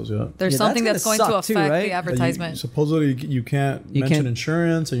the details yet. There's Yeah, something that's that's gonna going to suck affect too, right? the advertisement. Supposedly you can't You mention can't-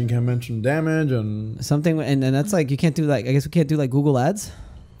 insurance and you can't mention damage and Something, and that's like, you can't do like, I guess we can't do like Google ads.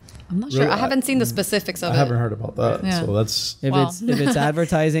 I'm not sure. Really, I haven't seen the specifics of I it. haven't heard about that. Yeah. So that's If Wow. it's if it's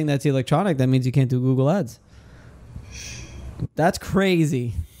advertising that's electronic, that means you can't do Google ads. That's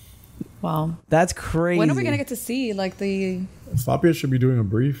crazy. Wow. That's crazy. When are we gonna get to see like the? FAPIA should be doing a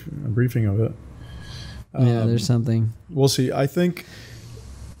briefing of it. Yeah, there's something. We'll see. I think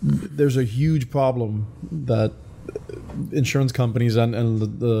there's a huge problem that insurance companies and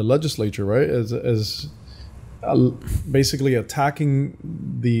the legislature, right, is basically attacking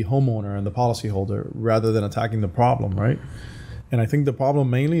the homeowner and the policyholder rather than attacking the problem, right? And I think the problem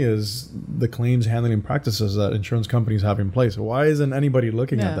mainly is the claims handling practices that insurance companies have in place. Why isn't anybody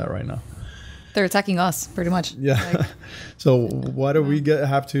looking at Yeah. that right now? They're attacking us pretty much. Yeah. Like, So why do we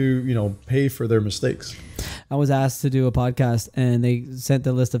have to pay for their mistakes? I was asked to do a podcast, and they sent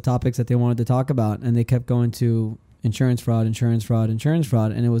the list of topics that they wanted to talk about, and they kept going to insurance fraud,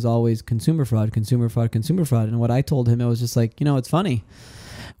 and it was always consumer fraud. And what I told him, it was just like, it's funny.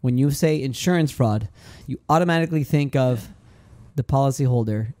 When you say insurance fraud, you automatically think of the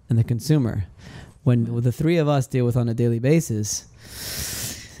policyholder and the consumer. When the three of us deal with on a daily basis,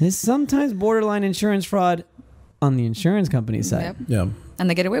 there's sometimes borderline insurance fraud on the insurance company side. Yep. Yeah. And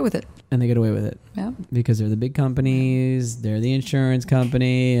they get away with it. And they get away with it. Yeah. Because they're the big companies, they're the insurance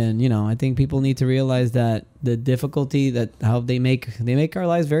company, and I think people need to realize that the difficulty that how they make our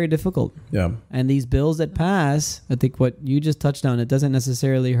lives very difficult. Yeah. And these bills that pass, I think what you just touched on, it doesn't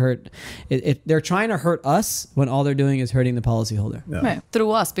necessarily hurt. They're trying to hurt us when all they're doing is hurting the policyholder. Yeah. Right.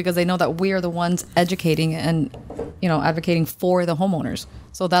 Through us, because they know that we are the ones educating and advocating for the homeowners.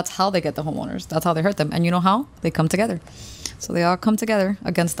 So that's how they get the homeowners. That's how they hurt them. And you know how? They come together. So they all come together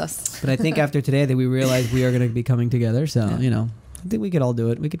against us. But I think after today that we realize we are going to be coming together. So, I think we could all do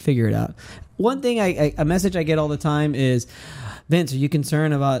it. We could figure it out. One thing, a message I get all the time is, Vince, are you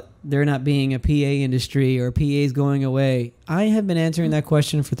concerned about there not being a PA industry or PAs going away? I have been answering that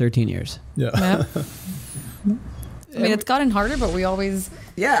question for 13 years. Yeah. Yeah. I mean, it's gotten harder, but we always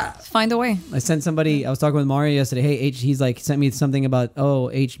find a way. I sent somebody, I was talking with Mario yesterday. Hey, he's like, sent me something about,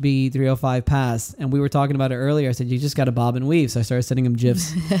 HB 305 passed. And we were talking about it earlier. I said, you just got to bob and weave. So I started sending him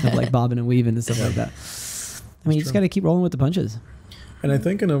GIFs of like bobbing and weaving and stuff like that. I mean, you just got to keep rolling with the punches. And I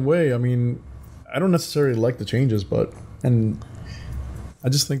think in a way, I don't necessarily like the changes, and I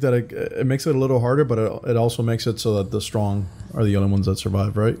just think that it makes it a little harder, but it also makes it so that the strong are the only ones that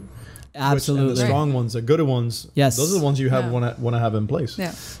survive, right? Absolutely. And the strong ones, the good ones, Yes. those are the ones you want to have in place.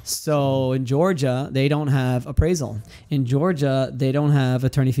 Yeah. So in Georgia, they don't have appraisal. In Georgia, they don't have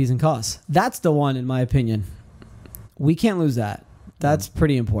attorney fees and costs. That's the one, in my opinion. We can't lose that. That's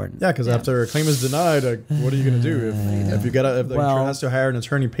pretty important. Yeah, because after a claim is denied, what are you going to do if the insurer has to hire an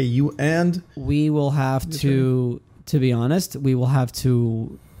attorney, pay you, and We will have to be honest, we will have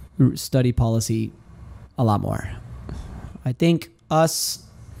to study policy a lot more. I think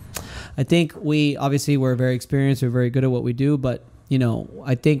we obviously we're very experienced, we're very good at what we do, but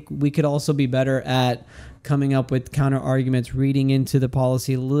I think we could also be better at coming up with counter arguments, reading into the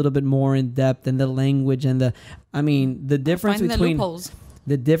policy a little bit more in depth, and the language and the difference Finding the between loopholes.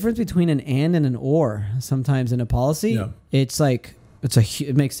 the difference between an and an or sometimes in a policy. Yeah. It's like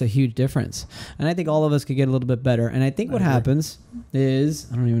it makes a huge difference, and I think all of us could get a little bit better. And I think what happens is,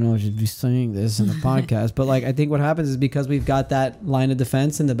 I don't even know if I should be saying this in the podcast, but like I think what happens is because we've got that line of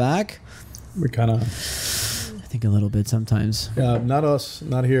defense in the back, we kind of I think a little bit sometimes. not us,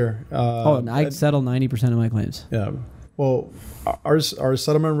 not here. I settle 90% of my claims. Yeah. Well, our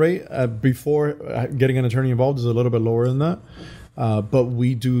settlement rate before getting an attorney involved is a little bit lower than that. But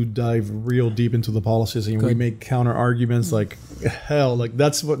we do dive real deep into the policies, and we make counter arguments like hell. Like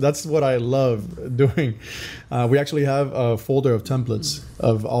that's what I love doing. We actually have a folder of templates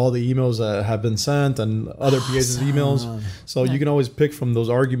of all the emails that have been sent and other PA's emails. So you can always pick from those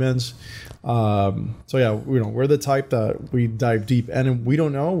arguments. So yeah, we're the type that we dive deep, and if we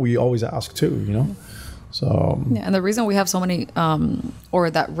don't know, we always ask too. So yeah, and the reason we have so many or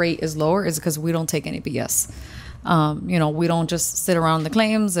that rate is lower is because we don't take any BS. We don't just sit around the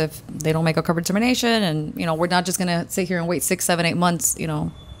claims if they don't make a coverage determination, and we're not just gonna sit here and wait 6, 7, 8 months.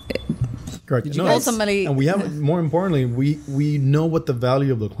 Correct. Ultimately, and we have, more importantly, we know what the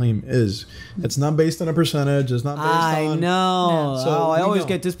value of the claim is. It's not based on a percentage. It's not based on. I know. Yeah. So I always know.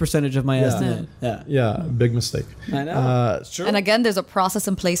 get this percentage of my estimate. Yeah, big mistake. I know. Sure. And again, there's a process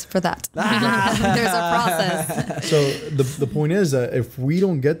in place for that. There's a process. So the point is that if we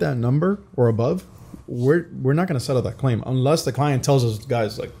don't get that number or above, we're not going to settle that claim unless the client tells us,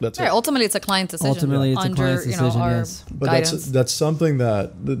 guys, like that's Right, it. ultimately, it's a client's decision. Ultimately, it's a client's decision, our yes. But guidance. that's something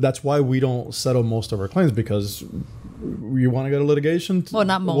that's why we don't settle most of our claims, because you want to go to litigation. Well,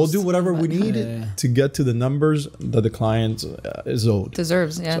 not most, We'll do whatever we but- need to get to the numbers that the client is owed.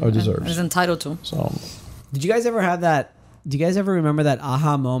 deserves, yeah, Or deserves. and is entitled to. So Did you guys ever have that? Do you guys ever remember that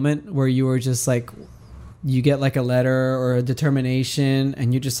aha moment where you were just like, you get like a letter or a determination,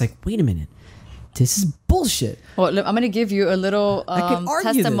 and you're just like, wait a minute, this is bullshit. Well, look, I'm going to give you a little can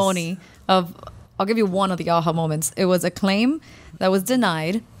argue testimony of. I'll give you one of the aha moments. It was a claim that was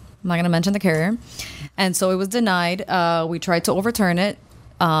denied. I'm not going to mention the carrier, and so it was denied. We tried to overturn it.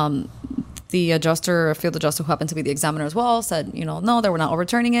 The adjuster, field adjuster, who happened to be the examiner as well, said, no, they were not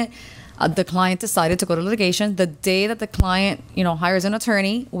overturning it. The client decided to go to litigation. The day that the client, hires an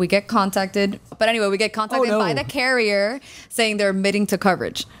attorney, we get contacted. But anyway, we get contacted by the carrier saying they're admitting to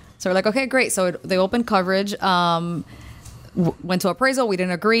coverage. So we're like, okay, great. So they opened coverage, went to appraisal. We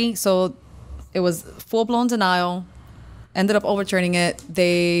didn't agree. So it was full-blown denial. Ended up overturning it.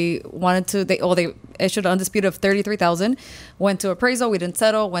 They issued an undisputed of $33,000. Went to appraisal. We didn't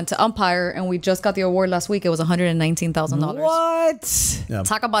settle. Went to umpire, and we just got the award last week. It was $119,000. What? yeah.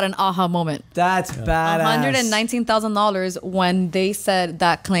 Talk about an aha moment. That's badass. $119,000 when they said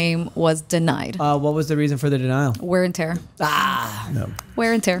that claim was denied. What was the reason for the denial? Wear and tear. Yeah.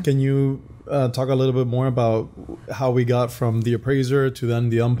 Wear and tear. Can you talk a little bit more about how we got from the appraiser to then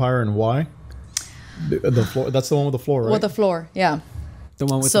the umpire and why? The floor. That's the one with the floor, right? With the floor, yeah. The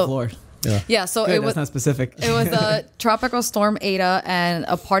one with So- the floor. Yeah. Yeah, so Good, it that's was not specific. it was a tropical storm Ada, and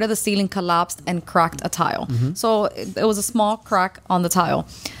a part of the ceiling collapsed and cracked a tile. So it was a small crack on the tile.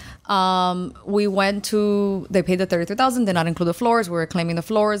 We went to, they paid the $33,000, did not include the floors. We were claiming the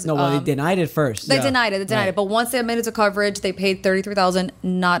floors. No, well, they denied it first. They denied it. Right. But once they admitted to coverage, they paid $33,000,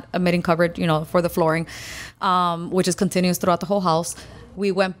 not admitting coverage, for the flooring, which is continuous throughout the whole house. We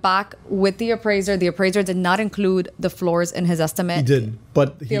went back with the appraiser. The appraiser did not include the floors in his estimate. He did,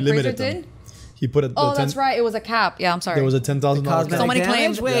 but he The limited appraiser them. did? He put it. Oh, that's right. It was a cap. Yeah, I'm sorry. There was a $10,000 Cosmetic So many damage?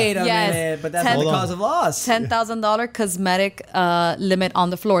 claims. Wait a Yes. minute, but that's 10 not the Hold on. cause of loss. $10,000 cosmetic limit on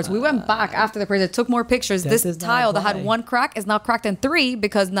the floors. We went back after the appraiser, took more pictures. That This does not tile that apply. had one crack is now cracked in 3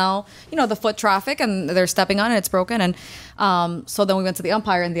 because now, the foot traffic and they're stepping on it, it's broken. And so then we went to the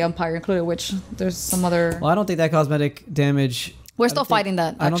umpire, and the umpire included, which there's some other. Well, I don't think that cosmetic damage. We're still fighting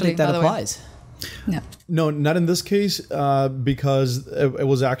that, I don't actually, think that by the way. applies. Yeah. No, not in this case, because it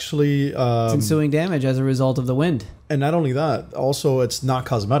was actually, It's ensuing damage as a result of the wind. and not only that, also it's not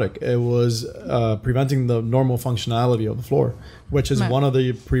cosmetic. It was preventing the normal functionality of the floor, which is Right. one of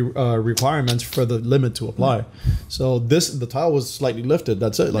the requirements for the limit to apply. So the tile was slightly lifted.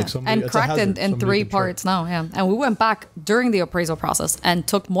 That's it. Like somebody, And it's a cracked hazard. in Somebody 3 could trip. parts now, yeah. And we went back during the appraisal process and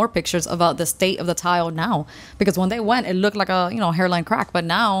took more pictures about the state of the tile now. Because when they went, it looked like a, hairline crack. But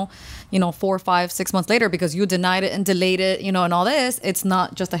now, 4, 5, 6 months later, because you denied it and delayed it, and all this, it's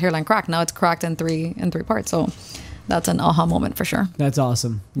not just a hairline crack. Now it's cracked in 3 parts. So that's an aha moment for sure. That's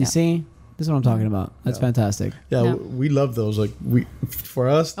awesome. You Yeah. see? This is what I'm talking about. That's fantastic. Yeah, Yeah. we love those. Like for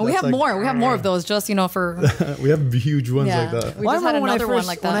us, And we that's have like- more. We have more of those just, for. We have huge ones Yeah. like that. We just had another one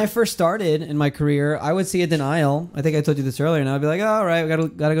like that. When I first started in my career, I would see a denial. I think I told you this earlier, and I'd be like, all right, we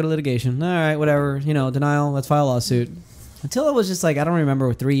gotta go to litigation. All right, whatever. Denial. Let's file a lawsuit. Until it was just like, I don't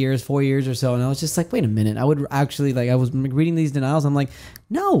remember, 3 years, 4 years or so, and I was just like, wait a minute. I would actually I was reading these denials. I'm like,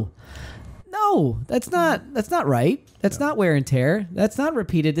 no, that's not right. That's not wear and tear. That's not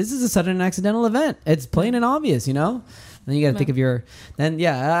repeated. This is a sudden and accidental event. It's plain and obvious, Then you got to think of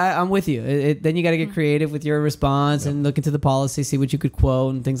I'm with you. Then you got to get creative with your response and look into the policy, see what you could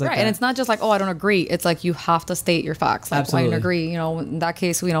quote and things like Right, that. and it's not just like, I don't agree. It's like you have to state your facts. Like, Absolutely. I didn't agree. In that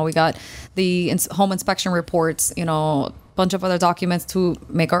case, we got the home inspection reports, bunch of other documents to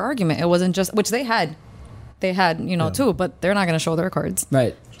make our argument. It wasn't just, which they had, too, but they're not going to show their cards.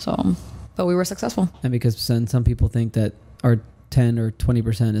 Right. So, but we were successful. And because some people think that our 10 or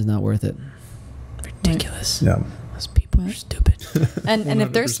 20% is not worth it. Ridiculous. Yeah. Those people are stupid. And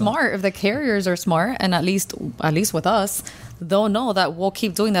if they're smart, if the carriers are smart, and at least with us, they'll know that we'll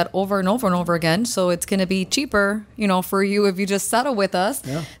keep doing that over and over and over again. So it's going to be cheaper, for you if you just settle with us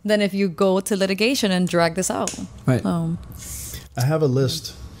than if you go to litigation and drag this out. Right. I have a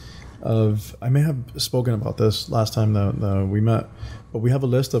list of, I may have spoken about this last time that we met, but we have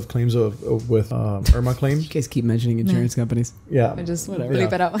a list of claims with Irma claims. You guys keep mentioning insurance companies. Yeah. I just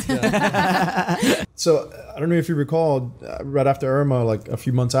bleep it out. Yeah. So I don't know if you recall, right after Irma, like a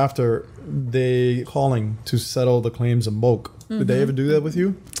few months after, they calling to settle the claims in bulk. Did they ever do that with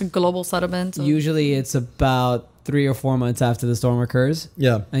you? It's a global settlement. So. Usually it's about 3 or 4 months after the storm occurs.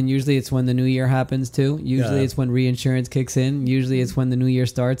 Yeah. And usually it's when the new year happens too. Usually it's when reinsurance kicks in. Usually it's when the new year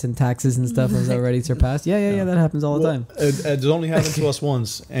starts and taxes and stuff has already surpassed. Yeah. That happens all the time. It only happened to us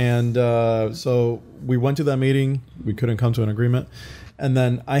once. And so we went to that meeting. We couldn't come to an agreement. And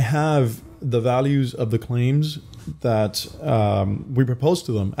then I have the values of the claims that we proposed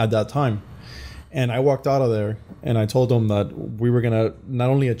to them at that time. And I walked out of there and I told them that we were going to not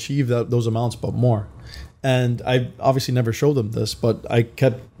only achieve those amounts, but more. And I obviously never showed them this, but I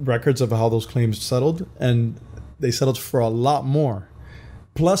kept records of how those claims settled, and they settled for a lot more,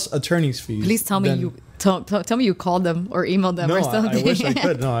 plus attorney's fees. Please tell me tell me you called them or emailed them or something. I wish I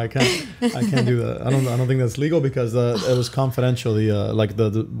could. No, I can't. I can't do that. I don't think that's legal because it was confidential.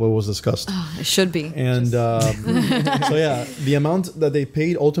 The what was discussed. Oh, it should be. And so yeah, the amount that they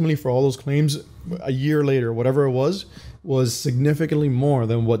paid ultimately for all those claims a year later, whatever it was significantly more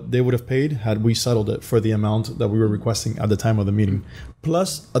than what they would have paid had we settled it for the amount that we were requesting at the time of the meeting,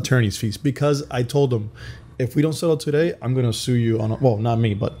 plus attorney's fees. Because I told them, if we don't settle today, I'm going to sue you on, well, not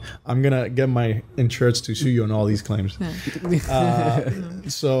me, but I'm going to get my insurance to sue you on all these claims.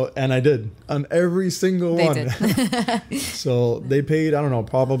 And I did on every single one. So they paid, I don't know,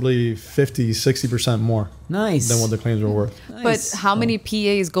 probably 50-60% more. Nice. Than what the claims were worth. Nice. But how many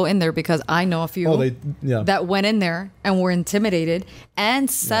PAs go in there? Because I know a few that went in there and were intimidated and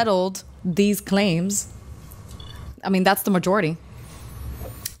settled these claims. I mean, that's the majority.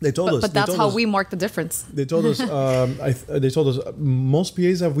 They told us. But that's how we mark the difference. They told us. They told us most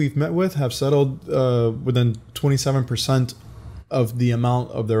PAs that we've met with have settled within 27% of the amount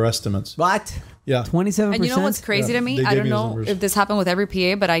of their estimates. What? Yeah, 27%. And you know what's crazy to me? I don't know if this happened with every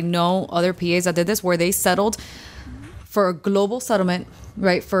PA, but I know other PAs that did this where they settled for a global settlement,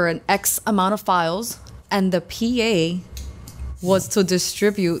 right, for an X amount of files, and the PA was to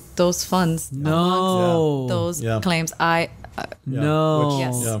distribute those funds amongst those claims. No.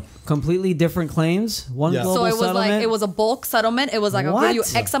 Yes. Yeah. Completely different claims. One global so it was settlement. like it was a bulk settlement. It was like I'll give you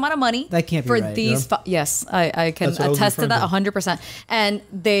X amount of money. That can't be for right. these. Yes, I can attest to that 100%. And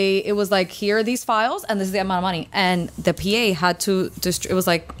it was like, here are these files, and this is the amount of money. And the PA had to it was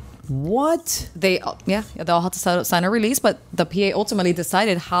like, what? They all had to sign a release, but the PA ultimately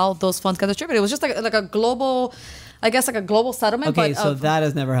decided how those funds got distributed. It was just like a global. I guess like a global settlement. Okay, so that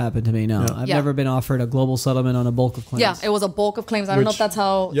has never happened to me. No, I've never been offered a global settlement on a bulk of claims. Yeah, it was a bulk of claims. I don't know if that's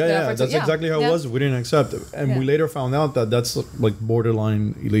how. Yeah, that's exactly how it was. We didn't accept it, and we later found out that that's like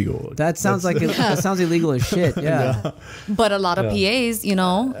borderline illegal. That sounds that sounds illegal as shit. Yeah. But a lot of PAs,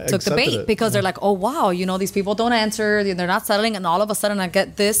 took the bait because they're like, oh wow, these people don't answer, they're not settling, and all of a sudden I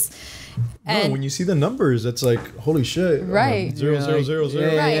get this. And when you see the numbers, it's like, holy shit. Right. 0, 0, 0,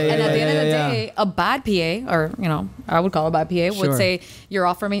 0. Right. And at the end of the day, a bad PA, or, I would call a bad PA, would say, you're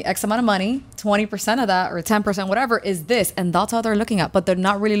offering me X amount of money, 20% of that, or 10%, whatever, is this. And that's how they're looking at. But they're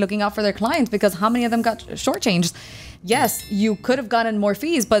not really looking out for their clients because how many of them got shortchanged? Yes, you could have gotten more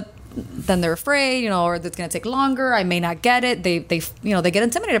fees, but then they're afraid, or it's going to take longer. I may not get it. They get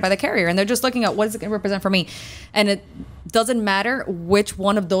intimidated by the carrier, and they're just looking at what is it going to represent for me. And it doesn't matter which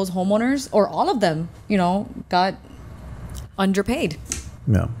one of those homeowners or all of them, got underpaid.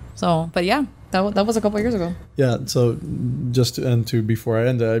 Yeah. So, but yeah, that was a couple of years ago. Yeah. So before I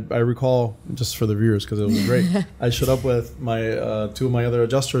end, I recall, just for the viewers, because it was great. I showed up with my two of my other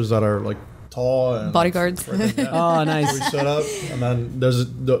adjusters that are like tall and bodyguards. Oh, nice. We showed up, and then there's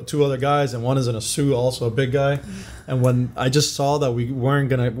two other guys, and one is in a suit, also a big guy. And when I just saw that we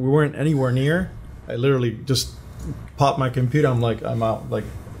weren't anywhere near, I literally just popped my computer. I'm like, I'm out. Like,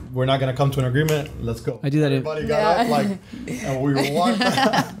 we're not gonna come to an agreement. Let's go. I do that. Everybody got up, and we were walking.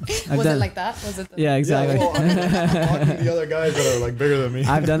 Was it like that? Was it? Yeah, exactly. Walking the other guys that are like bigger than me.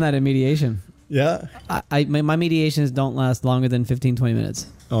 I've done that in mediation. Yeah. My mediations don't last longer than 15-20 minutes.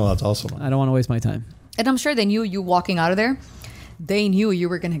 Oh, that's awesome. I don't want to waste my time. and I'm sure they knew you walking out of there. They knew you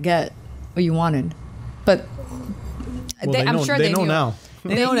were gonna get what you wanted, but I'm sure they know knew. now.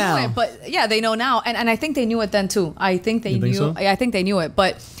 They know now. It, but yeah, they know now, and I think they knew it then too. I think they knew. so? I think they knew it,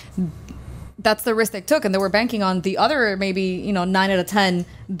 but that's the risk they took, and they were banking on the other maybe 9 out of 10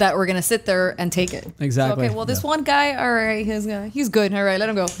 that were gonna sit there and take it. Exactly. So, okay, well, this one guy, all right, he's good. All right, let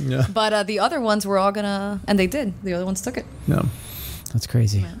him go. Yeah. But the other ones were all gonna, and they did. The other ones took it. Yeah. That's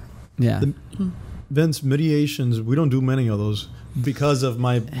crazy. Yeah. Vince, mediations, we don't do many of those because of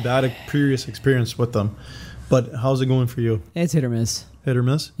my bad previous experience with them. But how's it going for you? It's hit or miss. Hit or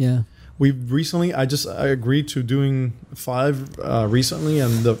miss? Yeah. We've recently, I agreed to doing 5 recently,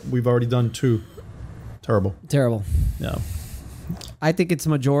 and we've already done 2. Terrible. Terrible. Yeah. I think it's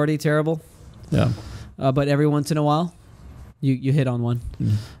majority terrible. Yeah. But every once in a while, you hit on one.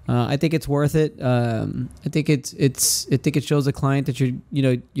 I think it's worth it. I think it shows the client that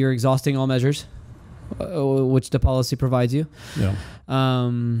you're exhausting all measures, which the policy provides you. Yeah.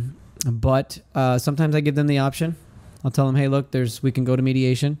 But sometimes I give them the option. I'll tell them, hey, look, we can go to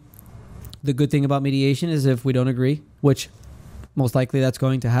mediation. The good thing about mediation is if we don't agree, which most likely that's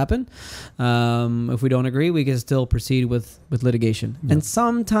going to happen. If we don't agree, we can still proceed with litigation. Yeah. And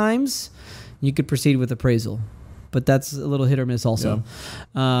sometimes you could proceed with appraisal, but that's a little hit or miss also.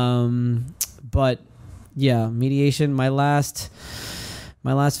 Yeah. But yeah, mediation, my last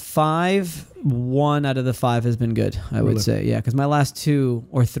 5, 1 out of the 5 has been good, I would say. Yeah, because my last 2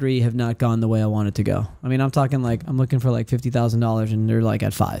 or 3 have not gone the way I wanted to go. I mean, I'm talking like, I'm looking for like $50,000 and they're like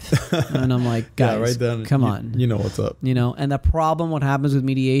at 5. And I'm like, guys, right then, come on. You know what's up. And the problem, what happens with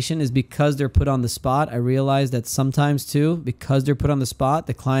mediation is because they're put on the spot, I realize that sometimes too, because they're put on the spot,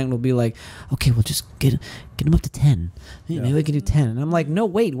 the client will be like, okay, we'll just get them up to 10. Maybe we can do 10. And I'm like, no,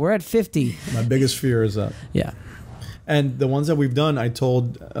 wait, we're at 50. My biggest fear is that. Yeah. And the ones that we've done, I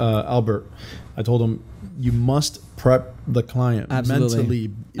told Albert, I told him, you must prep the client mentally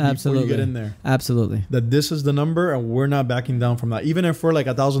before you get in there. Absolutely. That this is the number and we're not backing down from that. Even if we're like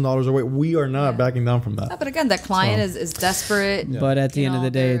 $1,000 away, we are not backing down from that. Yeah, but again, that client is desperate. Yeah. But at the end of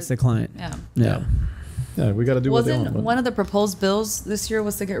the day, it's the client. Yeah. Yeah, we got to do what they want. Wasn't one of the proposed bills this year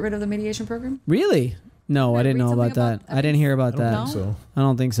was to get rid of the mediation program? Really? No, I didn't know about that. I didn't hear about that. I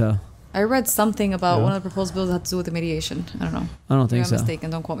don't think so. I read something about one of the proposed bills that had to do with the mediation. I don't know. I don't think so. I'm mistaken.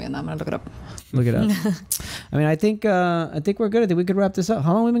 Don't quote me on that. I'm gonna look it up. Look it up. I mean, I think we're good. I think we could wrap this up.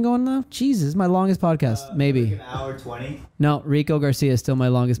 How long have we been going now? Jesus, this is my longest podcast. Maybe. Like an hour 20. No, Rico Garcia is still my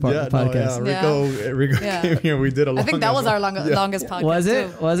longest podcast. Rico came here. We did a long. I think that was our longest podcast. Was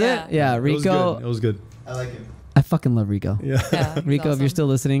it? Too. Was it? Yeah, Rico. It was good. I like it. I fucking love Rico. Yeah. Rico, awesome. if you're still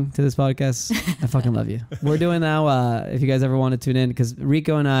listening to this podcast, I fucking love you. We're doing now, if you guys ever want to tune in, because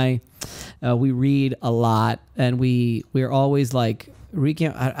Rico and I, we read a lot, and we're always like,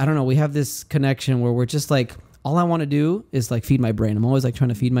 Rico, I don't know, we have this connection where we're just like, all I want to do is like feed my brain. I'm always like trying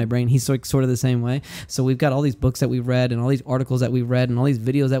to feed my brain. He's like sort of the same way. So we've got all these books that we've read and all these articles that we've read and all these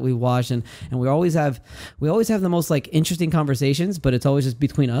videos that we've watched, and we always have the most like interesting conversations, but it's always just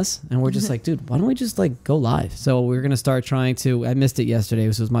between us, and we're just like, dude, why don't we just like go live? So we're gonna start trying to. I missed it yesterday,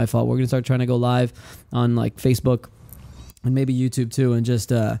 which was my fault. We're gonna start trying to go live on like Facebook and maybe YouTube too, and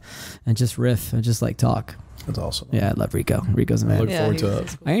just riff and just like talk. That's awesome. Yeah, I love Rico. Rico's a man. I look forward to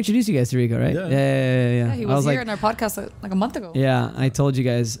it. I introduced you guys to Rico, right? Yeah. He was here in our podcast like a month ago. Yeah, I told you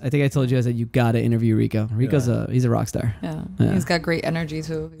guys. I think I told you guys that you got to interview Rico. Rico's he's a rock star. Yeah, he's got great energy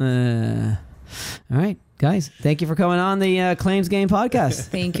too. All right, guys. Thank you for coming on the Claims Game podcast.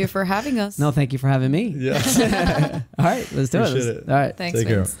 Thank you for having us. No, thank you for having me. Yeah. All right, let's do Appreciate it. All right. Thanks, Take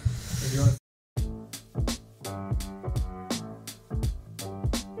Vince. care.